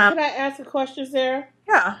 But can I ask a question, Sarah?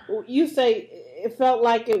 Yeah. You say it felt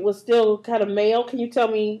like it was still kind of male. Can you tell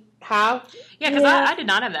me how? Yeah, because I did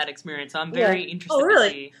not have that experience, so I'm very interested to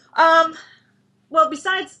see. Well,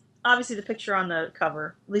 besides obviously the picture on the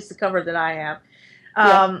cover, at least the cover that I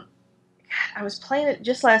have, I was playing it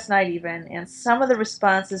just last night even, and some of the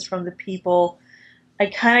responses from the people, I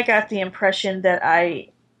kind of got the impression that I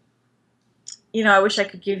wish I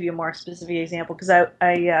could give you a more specific example, because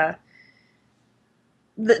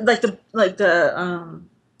the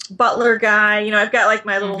butler guy, I've got like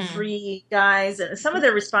my little three guys, and some of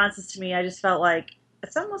their responses to me, I just felt like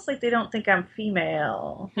it's almost like they don't think I'm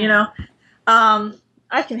female,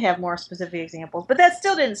 I can have more specific examples, but that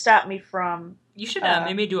still didn't stop me from. You should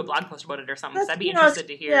maybe do a blog post about it or something. I'd be interested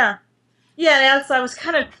to hear. Yeah, Alex, I was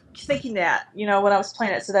kind of thinking that, when I was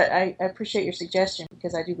playing it, so that I appreciate your suggestion,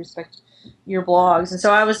 because I do respect your blogs. And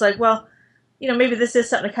so I was like, well, maybe this is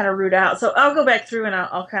something to kind of root out. So I'll go back through and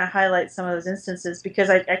I'll kind of highlight some of those instances, because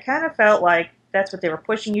I kind of felt like that's what they were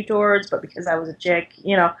pushing you towards, but because I was a chick,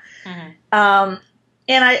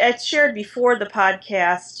 And I shared before the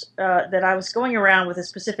podcast that I was going around with a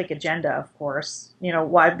specific agenda, of course.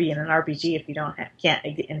 Why be in an RPG if you can't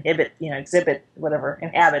exhibit, whatever,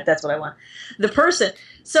 inhabit, that's what I want, the person.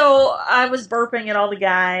 So I was burping at all the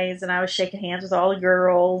guys, and I was shaking hands with all the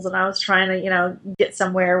girls, and I was trying to, get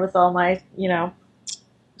somewhere with all my,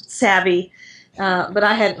 savvy. But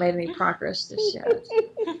I hadn't made any progress just yet.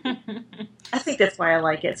 I think that's why I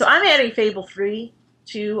like it. So I'm adding Fable 3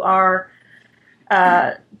 to our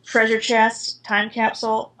treasure chest time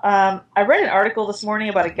capsule. I read an article this morning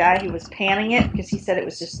about a guy who was panning it because he said it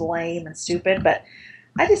was just lame and stupid, but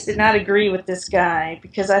I just did not agree with this guy,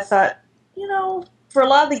 because I thought, for a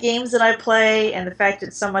lot of the games that I play and the fact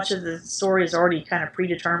that so much of the story is already kind of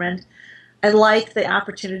predetermined, I like the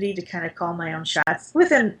opportunity to kind of call my own shots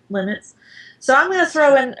within limits. So I'm going to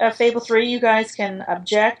throw in Fable 3. You guys can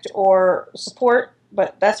object or support,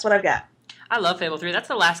 but that's what I've got. I love Fable 3. That's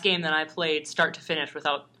the last game that I played start to finish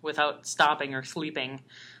without stopping or sleeping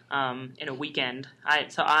in a weekend.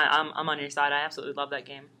 I'm on your side. I absolutely love that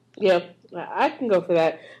game. Yep, I can go for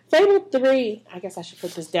that. Fable 3, I guess I should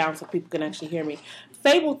put this down so people can actually hear me.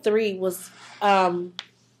 Fable 3 was,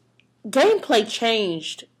 gameplay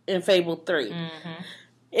changed in Fable 3. Mm-hmm.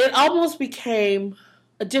 It almost became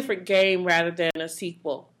a different game rather than a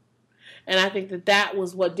sequel. And I think that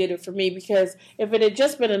was what did it for me, because if it had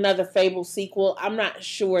just been another Fable sequel, I'm not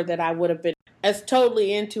sure that I would have been as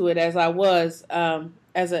totally into it as I was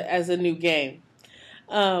as a new game.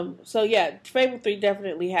 So yeah, Fable 3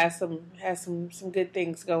 definitely has some good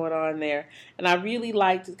things going on there, and I really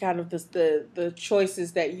liked kind of the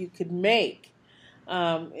choices that you could make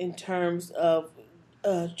in terms of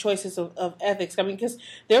choices of ethics. I mean, because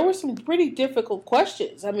there were some pretty difficult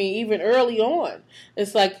questions. I mean, even early on,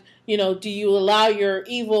 it's like, do you allow your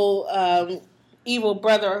evil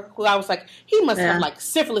brother, who I was like, he must have like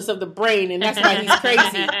syphilis of the brain, and that's why he's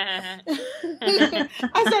crazy.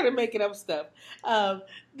 I started making up stuff. Are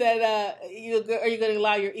you going to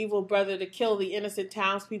allow your evil brother to kill the innocent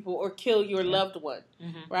townspeople or kill your loved one?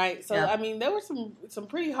 Mm-hmm. Right? So, I mean, there were some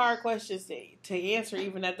pretty hard questions to answer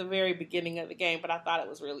even at the very beginning of the game, but I thought it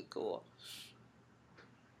was really cool.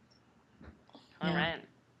 All right.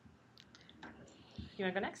 You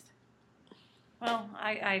want to go next? Well,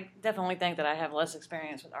 I definitely think that I have less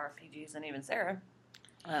experience with RPGs than even Sarah.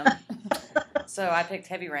 So I picked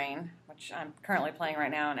Heavy Rain, which I'm currently playing right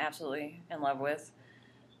now and absolutely in love with.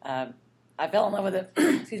 I fell in love with it,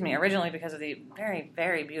 originally because of the very,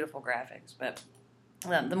 very beautiful graphics. But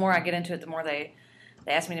the more I get into it, the more they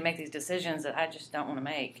ask me to make these decisions that I just don't want to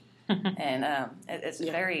make. And it's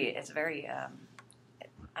very, I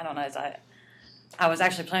don't know. I was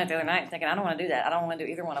actually playing it the other night thinking, I don't want to do that. I don't want to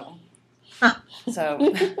do either one of them. So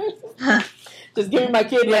just give me my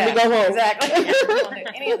kid and let me go home. Exactly. I don't want to do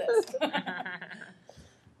any of this.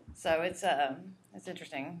 So it's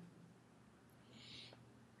interesting.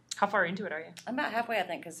 How far into it are you? I'm about halfway, I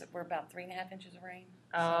think, because we're about 3.5 inches of rain.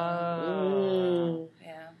 Oh.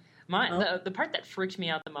 Yeah. The part that freaked me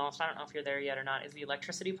out the most, I don't know if you're there yet or not, is the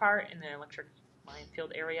electricity part in the electric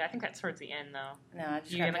minefield area. I think that's towards the end, though. No, I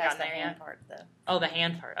just got past the hand part, though. Oh, the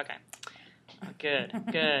hand part. Okay. Oh, good.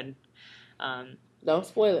 Don't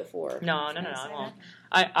spoil it for her. No, I won't.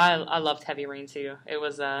 I loved Heavy Rain too. It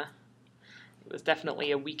was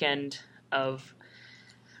definitely a weekend of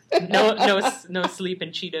no sleep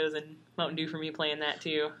and Cheetos and Mountain Dew for me playing that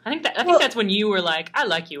too. I think that's when you were like, I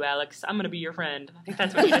like you, Alex. I'm gonna be your friend. I think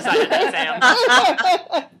that's when you decided that, Sam.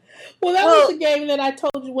 Well, that was the game that I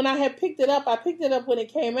told you when I had picked it up. I picked it up when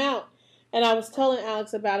it came out, and I was telling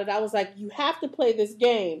Alex about it. I was like, you have to play this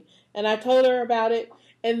game, and I told her about it,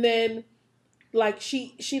 and then like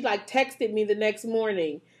she like texted me the next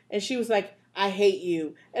morning, and she was like, I hate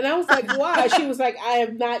you. And I was like, why? She was like, I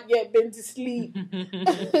have not yet been to sleep.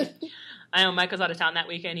 I know Mike was out of town that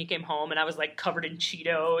weekend. He came home, and I was, like, covered in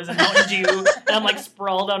Cheetos and Mountain Dew. And I'm, like,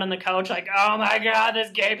 sprawled out on the couch, like, oh, my God,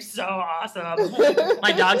 this game's so awesome.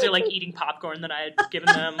 My dogs are, like, eating popcorn that I had given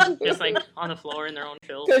them, just, like, on the floor in their own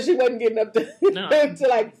filth. Because she wasn't getting up to, to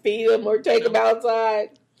like, feed them or take them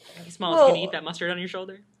outside. Smalls, can you eat that mustard on your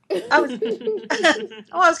shoulder? I was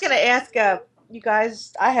going to ask you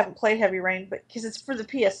guys, I haven't played Heavy Rain, but because it's for the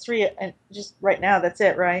PS3, and just right now, that's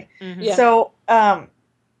it, right? Mm-hmm. Yeah. So,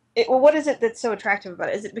 what is it that's so attractive about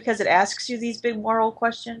it? Is it because it asks you these big moral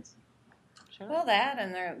questions? Sure. Well, that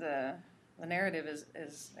and the narrative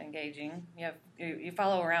is engaging. You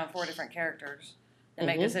follow around 4 different characters and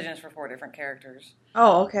make decisions for 4 different characters.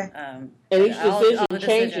 Oh, okay. And each decision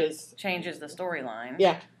changes the storyline.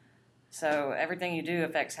 Yeah. So everything you do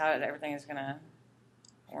affects how everything is going to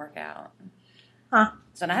work out. Huh.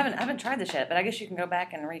 So I haven't tried this yet, but I guess you can go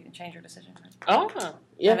back and read and change your decision. Oh.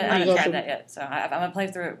 Yeah. I haven't tried that yet, so I'm going to play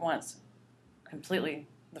through it once, completely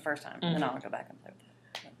the first time, and then I'll go back and play with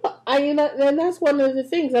it. And that's one of the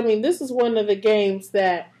things. I mean, this is one of the games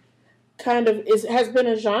that kind of has been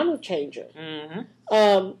a genre changer. Mm-hmm.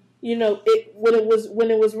 When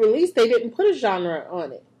it was released, they didn't put a genre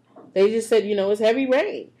on it. They just said, it's Heavy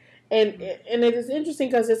Rain, and it is interesting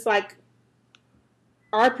because it's like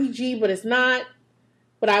RPG, but it's not.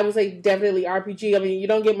 But I would say definitely RPG. I mean, you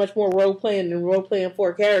don't get much more role playing than role playing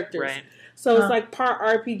 4 characters. Right. So it's like part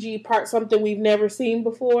RPG, part something we've never seen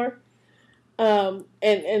before. And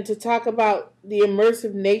to talk about the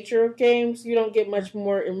immersive nature of games, you don't get much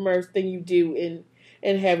more immersed than you do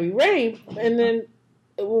in Heavy Rain. And then,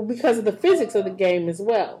 because of the physics of the game as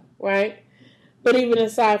well, right? But even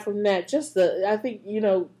aside from that, I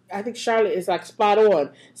think Charlotte is like spot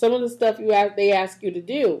on. Some of the stuff they ask you to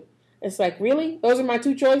do, it's like, really? Those are my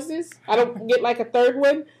 2 choices? I don't get like a third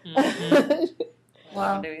one? Mm-hmm. Wow.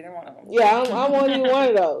 I don't do either one of them. Yeah, I want either one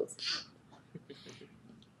of those.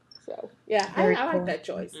 So, yeah, I like that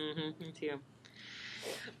choice. Mm-hmm, me too.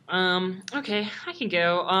 Okay, I can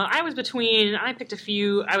go. I picked a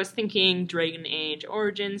few. I was thinking Dragon Age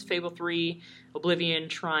Origins, Fable 3, Oblivion,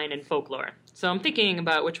 Trine, and Folklore. So I'm thinking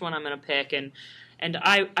about which one I'm going to pick, and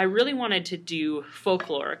I really wanted to do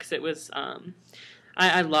Folklore because it was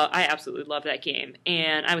I absolutely love that game,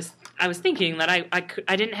 and I was thinking that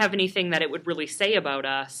I didn't have anything that it would really say about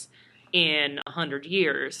us in 100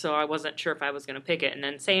 years, so I wasn't sure if I was going to pick it. And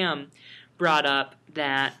then Sam brought up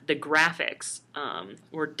that the graphics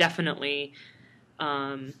were definitely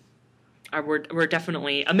were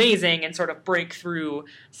definitely amazing and sort of breakthrough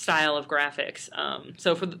style of graphics.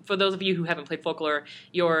 So for those of you who haven't played Folklore,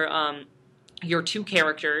 your 2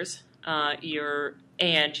 characters, you're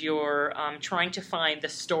trying to find the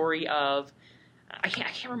story of I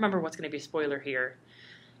can't remember what's going to be a spoiler here.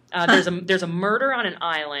 There's a murder on an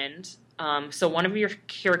island. So one of your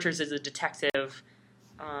characters is a detective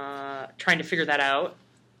trying to figure that out,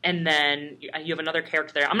 and then you have another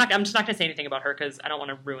character there. I'm just not going to say anything about her because I don't want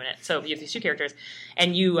to ruin it. So you have these 2 characters,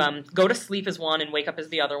 and you go to sleep as one and wake up as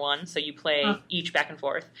the other one. So you play each back and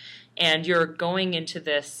forth, and you're going into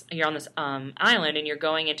this. You're on this island, and you're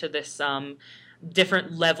going into this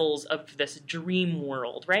different levels of this dream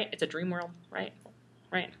world. Right? It's a dream world, right?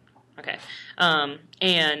 Right. Okay.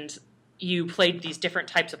 And you played these different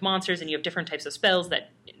types of monsters, and you have different types of spells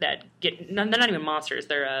that get... They're not even monsters.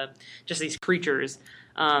 They're just these creatures.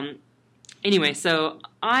 Anyway, so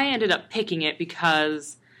I ended up picking it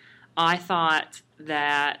because I thought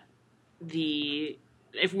that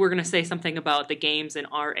if we're going to say something about the games in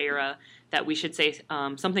our era, that we should say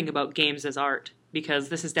something about games as art, because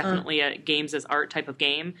this is definitely a games as art type of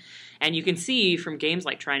game. And you can see from games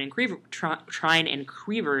like Trine and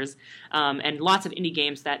Creevers, and lots of indie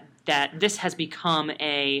games that this has become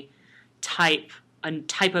a type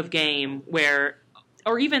of game where,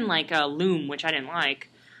 or even like Loom, which I didn't like,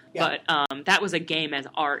 but that was a game as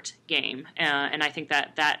art game, and I think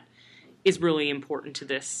that is really important to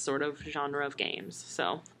this sort of genre of games.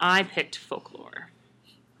 So I picked Folklore.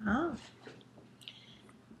 Oh.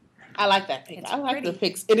 I like that pick. I like the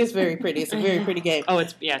picks. It is very pretty. It's a very pretty game. Oh,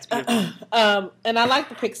 it's beautiful. And I like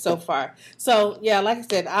the picks so far. So yeah, like I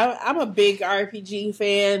said, I'm a big RPG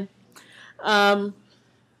fan. I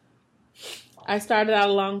started out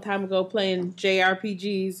a long time ago playing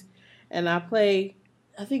JRPGs, and I play.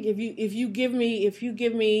 I think if you give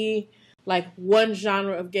me like one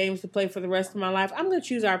genre of games to play for the rest of my life, I'm going to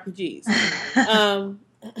choose RPGs.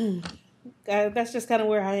 That's just kind of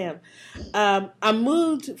where I am. I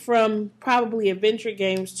moved from probably adventure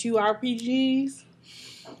games to RPGs.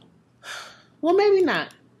 Well, maybe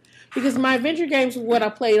not, because my adventure games were what I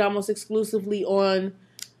played almost exclusively on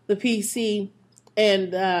the PC.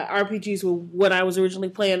 RPGs were what I was originally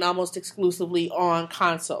playing almost exclusively on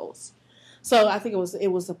consoles. So I think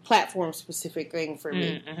it was a platform specific thing for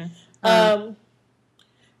me.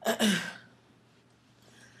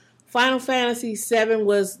 Final Fantasy VII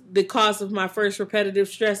was the cause of my first repetitive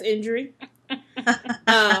stress injury.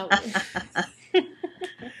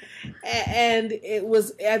 And it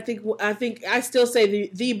was, I think I still say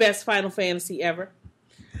the best Final Fantasy ever.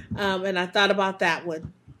 And I thought about that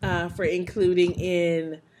one for including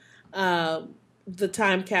in the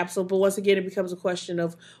time capsule. But once again, it becomes a question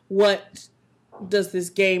of what does this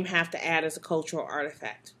game have to add as a cultural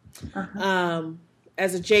artifact?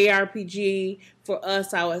 As a JRPG, for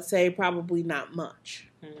us, I would say probably not much.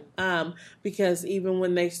 Because even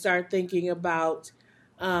when they start thinking about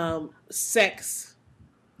sex,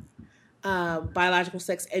 biological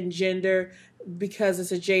sex and gender, because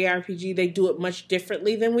it's a JRPG, they do it much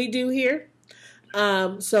differently than we do here.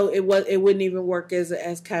 So it wouldn't even work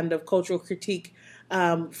as kind of cultural critique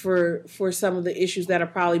for some of the issues that are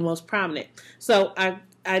probably most prominent. So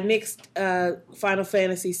I nixed Final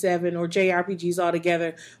Fantasy VII or JRPGs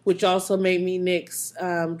altogether, which also made me nix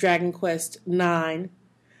Dragon Quest IX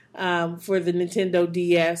for the Nintendo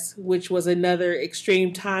DS, which was another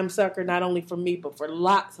extreme time sucker, not only for me, but for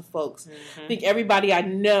lots of folks. I think everybody I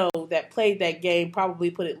know that played that game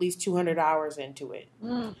probably put at least 200 hours into it.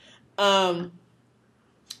 And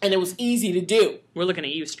it was easy to do. We're looking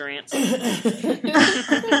at you, Strance.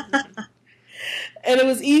 And it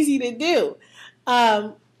was easy to do.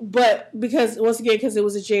 But because it was a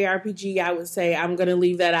JRPG, I would say I'm going to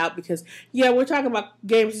leave that out because, yeah, we're talking about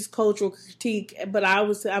games as cultural critique, but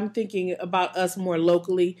I'm thinking about us more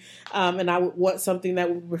locally, and I would want something that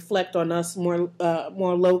would reflect on us more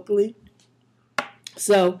locally.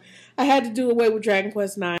 So I had to do away with Dragon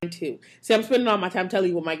Quest IX too. See, I'm spending all my time telling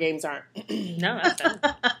you what my games aren't. No, that's fine.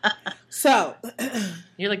 So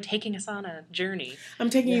you're like taking us on a journey. I'm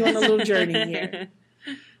taking you on a little journey here.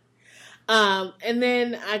 And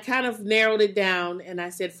then I kind of narrowed it down, and I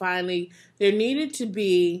said, finally, there needed to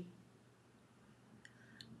be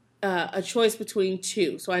a choice between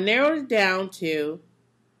two. So I narrowed it down to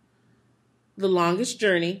The Longest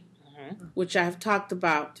Journey, which I've talked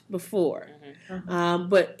about before.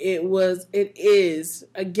 But it is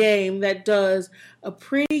a game that does a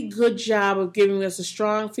pretty good job of giving us a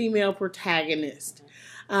strong female protagonist,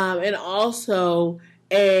 and also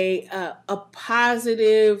a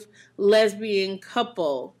positive lesbian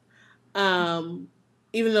couple, even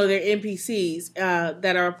though they're NPCs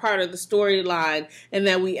that are a part of the storyline and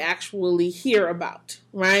that we actually hear about,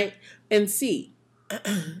 right, and see.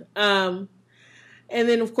 And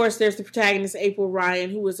then, of course, there's the protagonist, April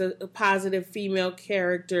Ryan, who is a positive female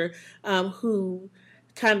character who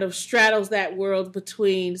kind of straddles that world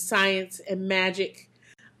between science and magic.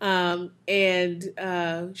 And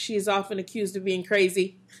she is often accused of being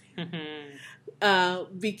crazy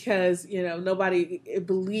because, nobody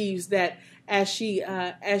believes that as she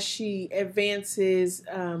advances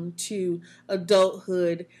to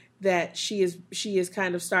adulthood, that she is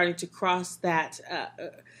kind of starting to cross that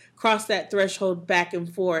threshold back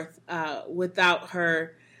and forth without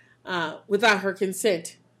her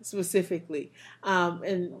consent specifically.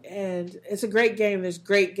 And it's a great game. There's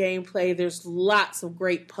great gameplay. There's lots of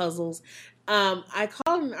great puzzles. I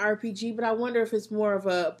call it an RPG, but I wonder if it's more of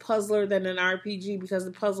a puzzler than an RPG because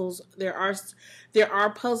the puzzles, there are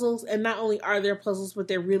puzzles, and not only are there puzzles, but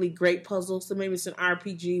they're really great puzzles. So maybe it's an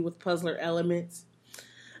RPG with puzzler elements.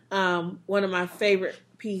 One of my favorite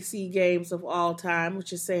PC games of all time,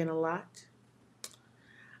 which is saying a lot.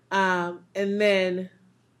 And then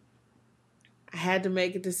I had to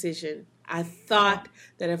make a decision. I thought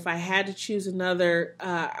that if I had to choose another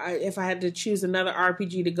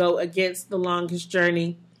RPG to go against The Longest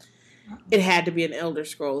Journey, it had to be an Elder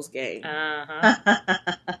Scrolls game.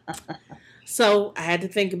 So I had to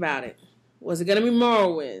think about it. Was it going to be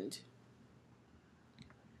Morrowind?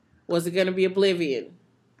 Was it going to be Oblivion?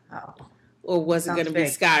 Oh. Or was it going to be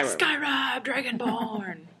Skyrim? Skyrim,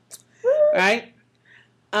 Dragonborn. Right?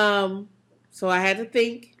 So I had to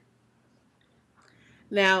think.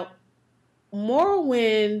 Now,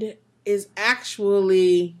 Morrowind is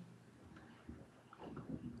actually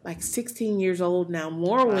like 16 years old now.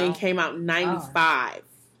 Morrowind came out in 95.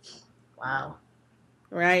 Wow.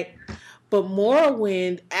 Right? But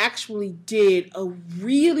Morrowind actually did a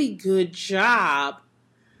really good job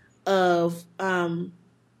of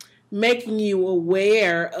making you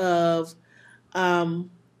aware of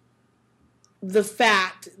the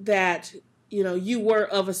fact that, you were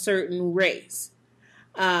of a certain race.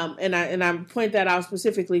 And I point that out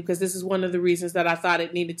specifically because this is one of the reasons that I thought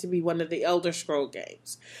it needed to be one of the Elder Scroll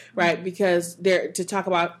games, right? Because to talk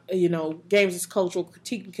about games as cultural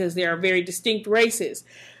critique, because there are very distinct races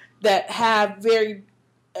that have very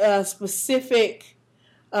specific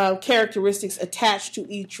characteristics attached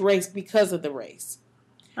to each race because of the race,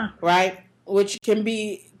 right? Which can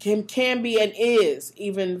be and is,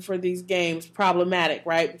 even for these games, problematic,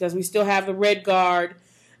 right? Because we still have the Red Guard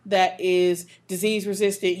that is disease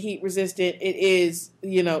resistant, heat resistant. It is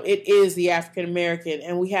the African American,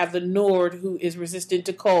 and we have the Nord who is resistant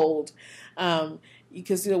to cold,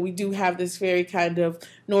 because we do have this very kind of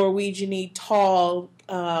Norwegian-y, tall,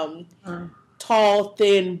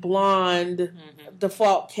 thin, blonde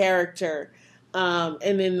default character.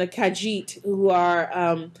 And then the Khajiit, who are,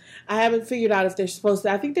 I haven't figured out if they're supposed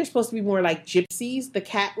to, I think they're supposed to be more like gypsies, the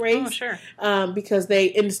cat race. Oh, sure. Because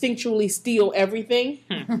they instinctually steal everything,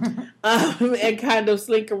 and kind of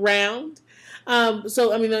slink around. And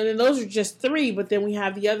those are just 3, but then we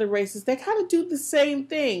have the other races that kind of do the same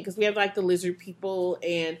thing, because we have like the lizard people,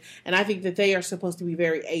 and I think that they are supposed to be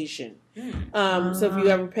very Asian. So if you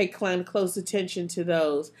ever pay close attention to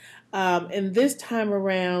those. And this time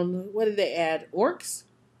around, what did they add? Orcs?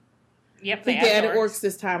 Yep, I think they added orcs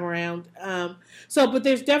this time around. But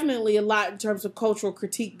there's definitely a lot in terms of cultural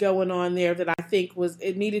critique going on there that I think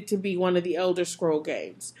it needed to be one of the Elder Scroll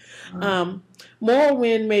games.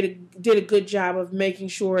 Morrowind did a good job of making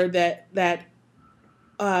sure that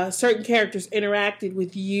certain characters interacted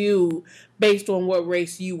with you based on what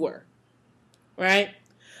race you were, right?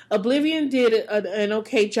 Oblivion did an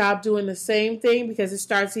okay job doing the same thing, because it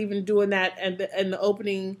starts even doing that in the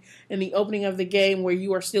opening of the game where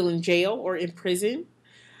you are still in jail or in prison.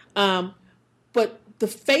 But the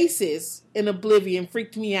faces in Oblivion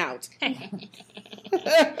freaked me out. And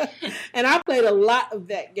I played a lot of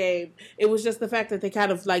that game. It was just the fact that they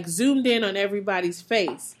kind of like zoomed in on everybody's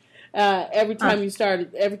face every time you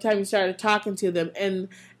started talking to them, and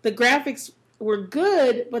the graphics were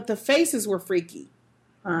good, but the faces were freaky.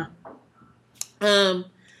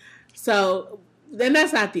 So then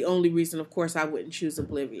that's not the only reason, of course, I wouldn't choose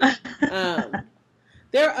Oblivion.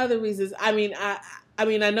 There are other reasons. I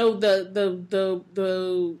know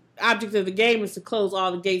the object of the game is to close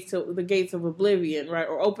all the gates of Oblivion, right?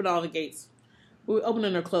 Or open all the gates. We were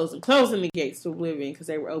opening or closing the gates to Oblivion because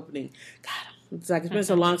they were opening. God, it's been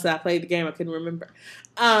so long since I played the game, I couldn't remember.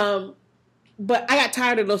 But I got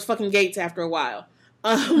tired of those fucking gates after a while.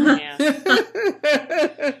 And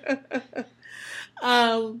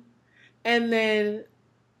then,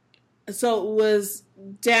 so it was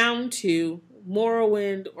down to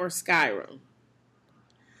Morrowind or Skyrim.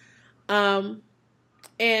 And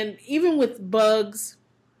even with bugs,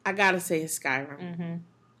 I gotta say it's Skyrim.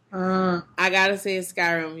 I gotta say it's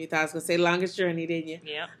Skyrim. You thought I was gonna say Longest Journey, didn't you?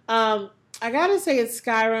 Yeah. I gotta say it's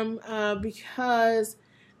Skyrim because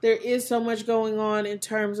there is so much going on in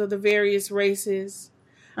terms of the various races.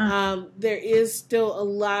 There is still a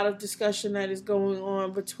lot of discussion that is going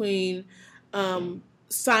on between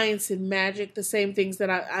science and magic, the same things that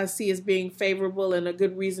I see as being favorable and a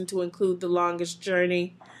good reason to include The Longest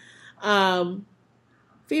Journey. Female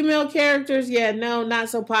characters, not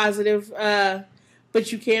so positive.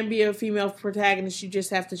 But you can be a female protagonist. You just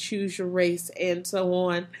have to choose your race and so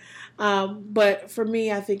on. But for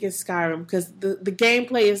me, I think it's Skyrim because the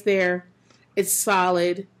gameplay is there. It's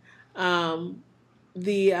solid. The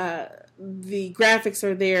graphics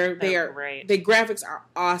are there. The graphics are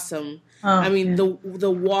awesome.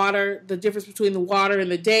 The water, the difference between the water in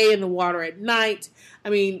the day and the water at night.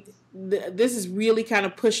 This is really kind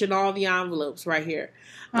of pushing all the envelopes right here.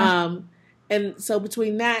 And so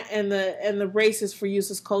between that and the races for use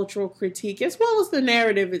as cultural critique, as well as the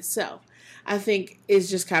narrative itself, I think is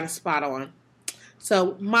just kind of spot on.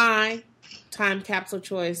 So my time capsule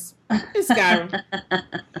choice is Skyrim.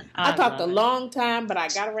 I talked a long time, but I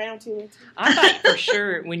got around to it. I thought for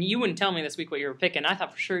sure, when you wouldn't tell me this week what you were picking, I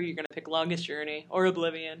thought for sure you were going to pick Longest Journey or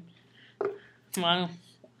Oblivion. Well,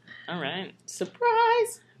 all right.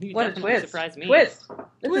 Surprise! You what a twist. Surprised me. Twist.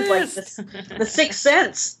 This is like the Sixth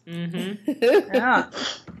Sense. Mm-hmm. Yeah.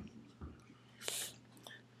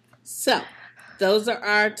 So, those are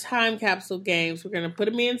our time capsule games. We're going to put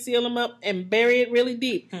them in, seal them up, and bury it really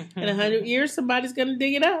deep. In 100 years, somebody's going to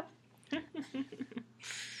dig it up.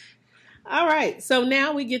 All right. So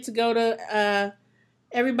now we get to go to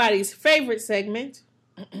everybody's favorite segment.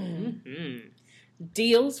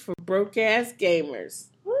 Deals for broke-ass gamers.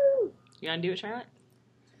 Woo! You want to do it, Charlotte?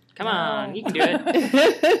 Come on, you can do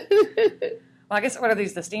it. Well, I guess, what are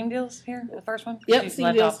these, the Steam deals here? The first one? Yep, You Steam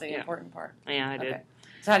left deals. off the important part. Yeah, I did. Okay.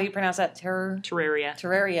 So how do you pronounce that? Terraria.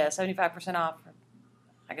 Terraria, 75% off.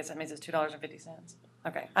 I guess that means it's $2.50.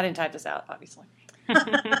 Okay, I didn't type this out, obviously.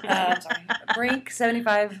 I'm sorry. Brink,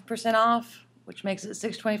 75% off, which makes it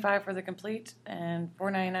 $6.25 for the complete and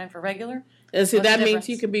 $4.99 for regular. And so What's that the means difference?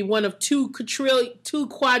 you could be one of 20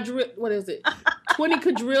 quadrillion.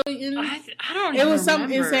 I don't It was some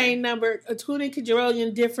remember. insane number, 20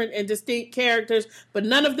 quadrillion different and distinct characters, but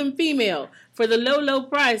none of them female, for the low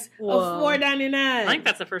price Whoa. of $4.99. I think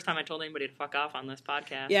that's the first time I told anybody to fuck off on this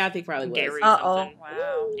podcast. Yeah, I think probably was. Gary Uh-oh. something.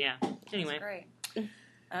 Wow. Yeah. Anyway. That's great.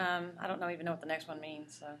 I don't even know what the next one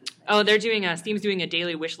means. So. Oh, they're doing Steam's doing a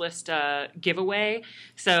daily wish list giveaway.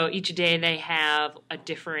 So each day they have a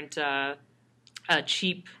different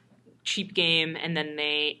cheap game, and then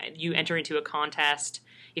you enter into a contest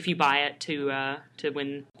if you buy it to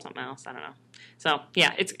win something else. I don't know. So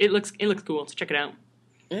yeah, it looks cool. So check it out.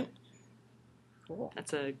 Yep. Cool.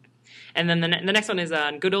 And then the next one is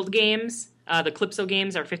Good Old Games. The Calypso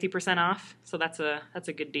games are 50% off, so that's a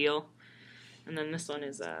good deal. And then this one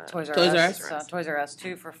is Toys R Toys R Us. Us. So Toys R Us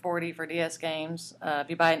 2 for $40 for DS games. If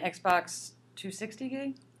you buy an Xbox 260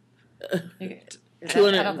 gig, I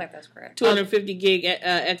don't think that's correct. 250 gig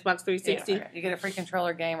Xbox 360. Yeah, okay. You get a free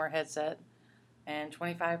controller, game, or headset, and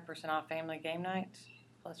 25% off family game night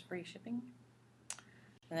plus free shipping.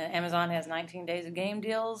 And then Amazon has 19 days of game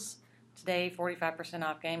deals. Today, 45%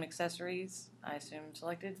 off game accessories. I assume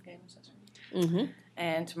selected game accessories. Mm-hmm.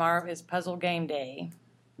 And tomorrow is Puzzle Game Day.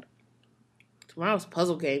 Tomorrow's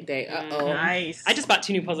Puzzle Game Day. Uh-oh. Nice. I just bought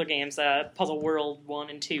 2 new puzzle games, Puzzle World 1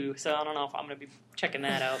 and 2, so I don't know if I'm going to be checking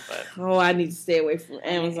that out. But Oh, I need to stay away from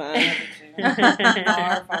Amazon.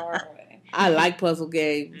 far, far away. I like puzzle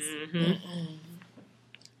games. hmm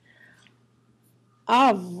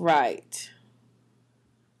All right.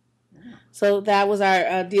 So that was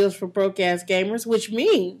our deals for broke ass gamers, which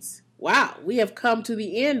means, wow, we have come to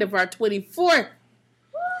the end of our 24th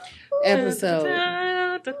episode.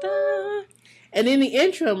 And in the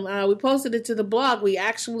interim, we posted it to the blog. We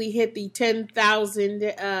actually hit the 10,000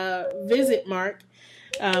 visit mark,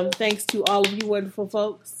 thanks to all of you wonderful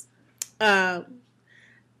folks. So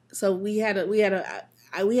we had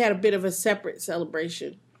a bit of a separate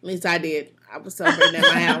celebration. At least I did. I was celebrating at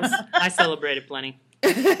my house. I celebrated plenty.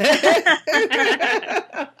 You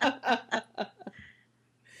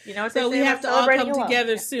know what they So we say have about to all celebrating come alone.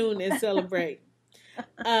 together soon and celebrate.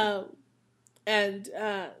 And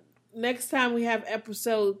next time we have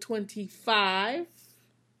episode 25,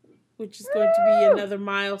 which is going to be another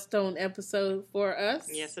milestone episode for us.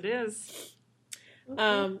 Yes, it is.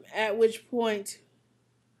 At which point,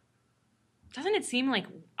 Doesn't it seem like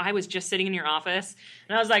I was just sitting in your office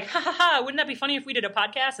and I was like, ha ha ha, wouldn't that be funny if we did a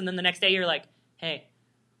podcast? And then the next day you're like, hey,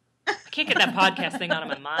 I can't get that podcast thing out of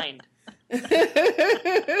my mind. I'm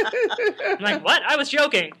like, what? I was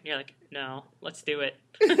joking. You're like, no, let's do it.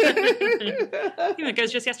 Even like it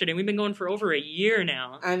was just yesterday. We've been going for over a year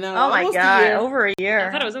now. I know. Oh my almost a god, year. over a I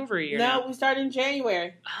year. thought it was over a year No, now. we started in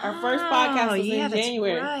January. Our first podcast was in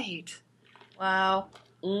January. That's right. Wow.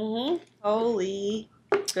 Mm-hmm. Holy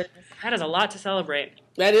goodness. That is a lot to celebrate.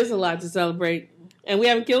 That is a lot to celebrate. And we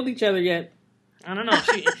haven't killed each other yet. I don't know.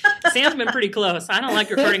 Sam's been pretty close. I don't like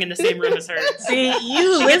recording in the same room as her. See, you She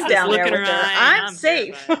live gets this down look there in with her her. eye, I'm I'm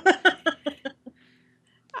safe.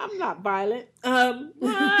 I'm not violent. What?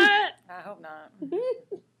 I hope not.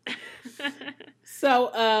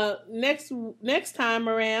 So next time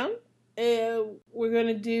around, we're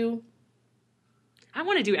gonna do. I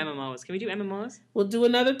want to do MMOs. Can we do MMOs? We'll do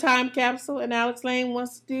another time capsule, and Alex Lane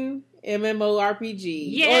wants to do MMORPG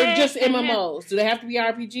Yeah. or just MMOs. Do they have to be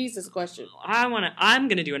RPGs? Is the question. I'm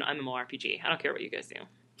gonna do an MMORPG. I don't care what you guys do.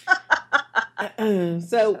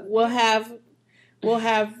 So we'll have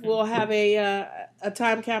a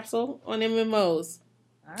time capsule on MMOs.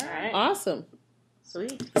 All right. Awesome.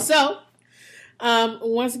 Sweet. So,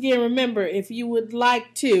 once again, remember, if you would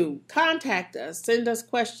like to contact us, send us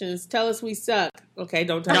questions, tell us we suck. Okay,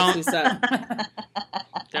 don't tell us we suck.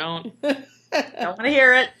 Don't. Don't want to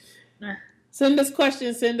hear it. Send us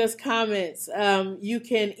questions, send us comments. You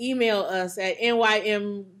can email us at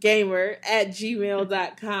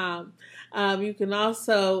nymgamer@gmail.com. You can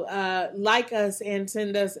also like us and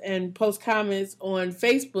send us and post comments on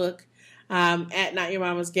Facebook at Not Your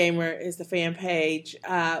Mama's Gamer is the fan page.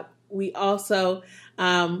 We also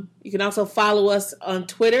you can also follow us on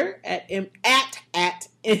Twitter at NYM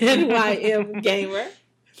Gamer.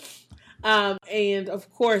 And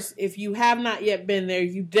of course, if you have not yet been there,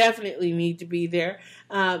 you definitely need to be there.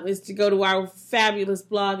 Is to go to our fabulous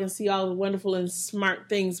blog and see all the wonderful and smart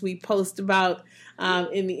things we post about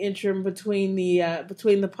in the interim between the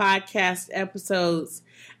podcast episodes.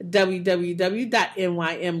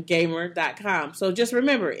 www.nymgamer.com. So just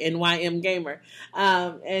remember, NYMGamer.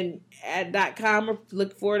 And at .com, or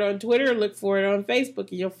look for it on Twitter, look for it on Facebook,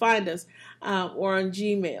 and you'll find us, or on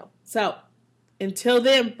Gmail. So until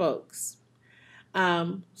then, folks,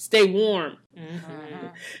 stay warm,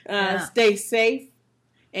 stay safe,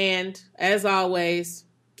 and as always,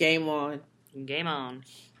 game on. Game on.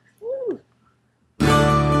 Woo.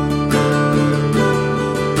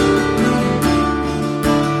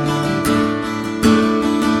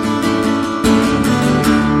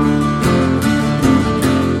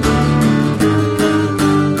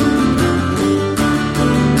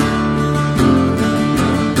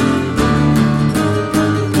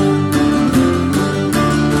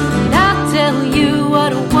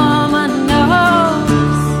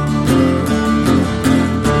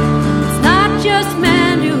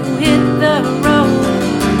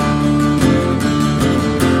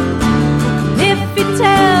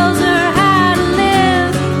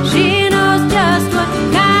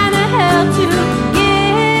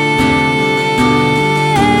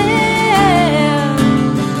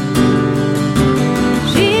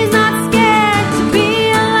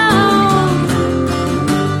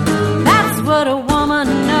 What a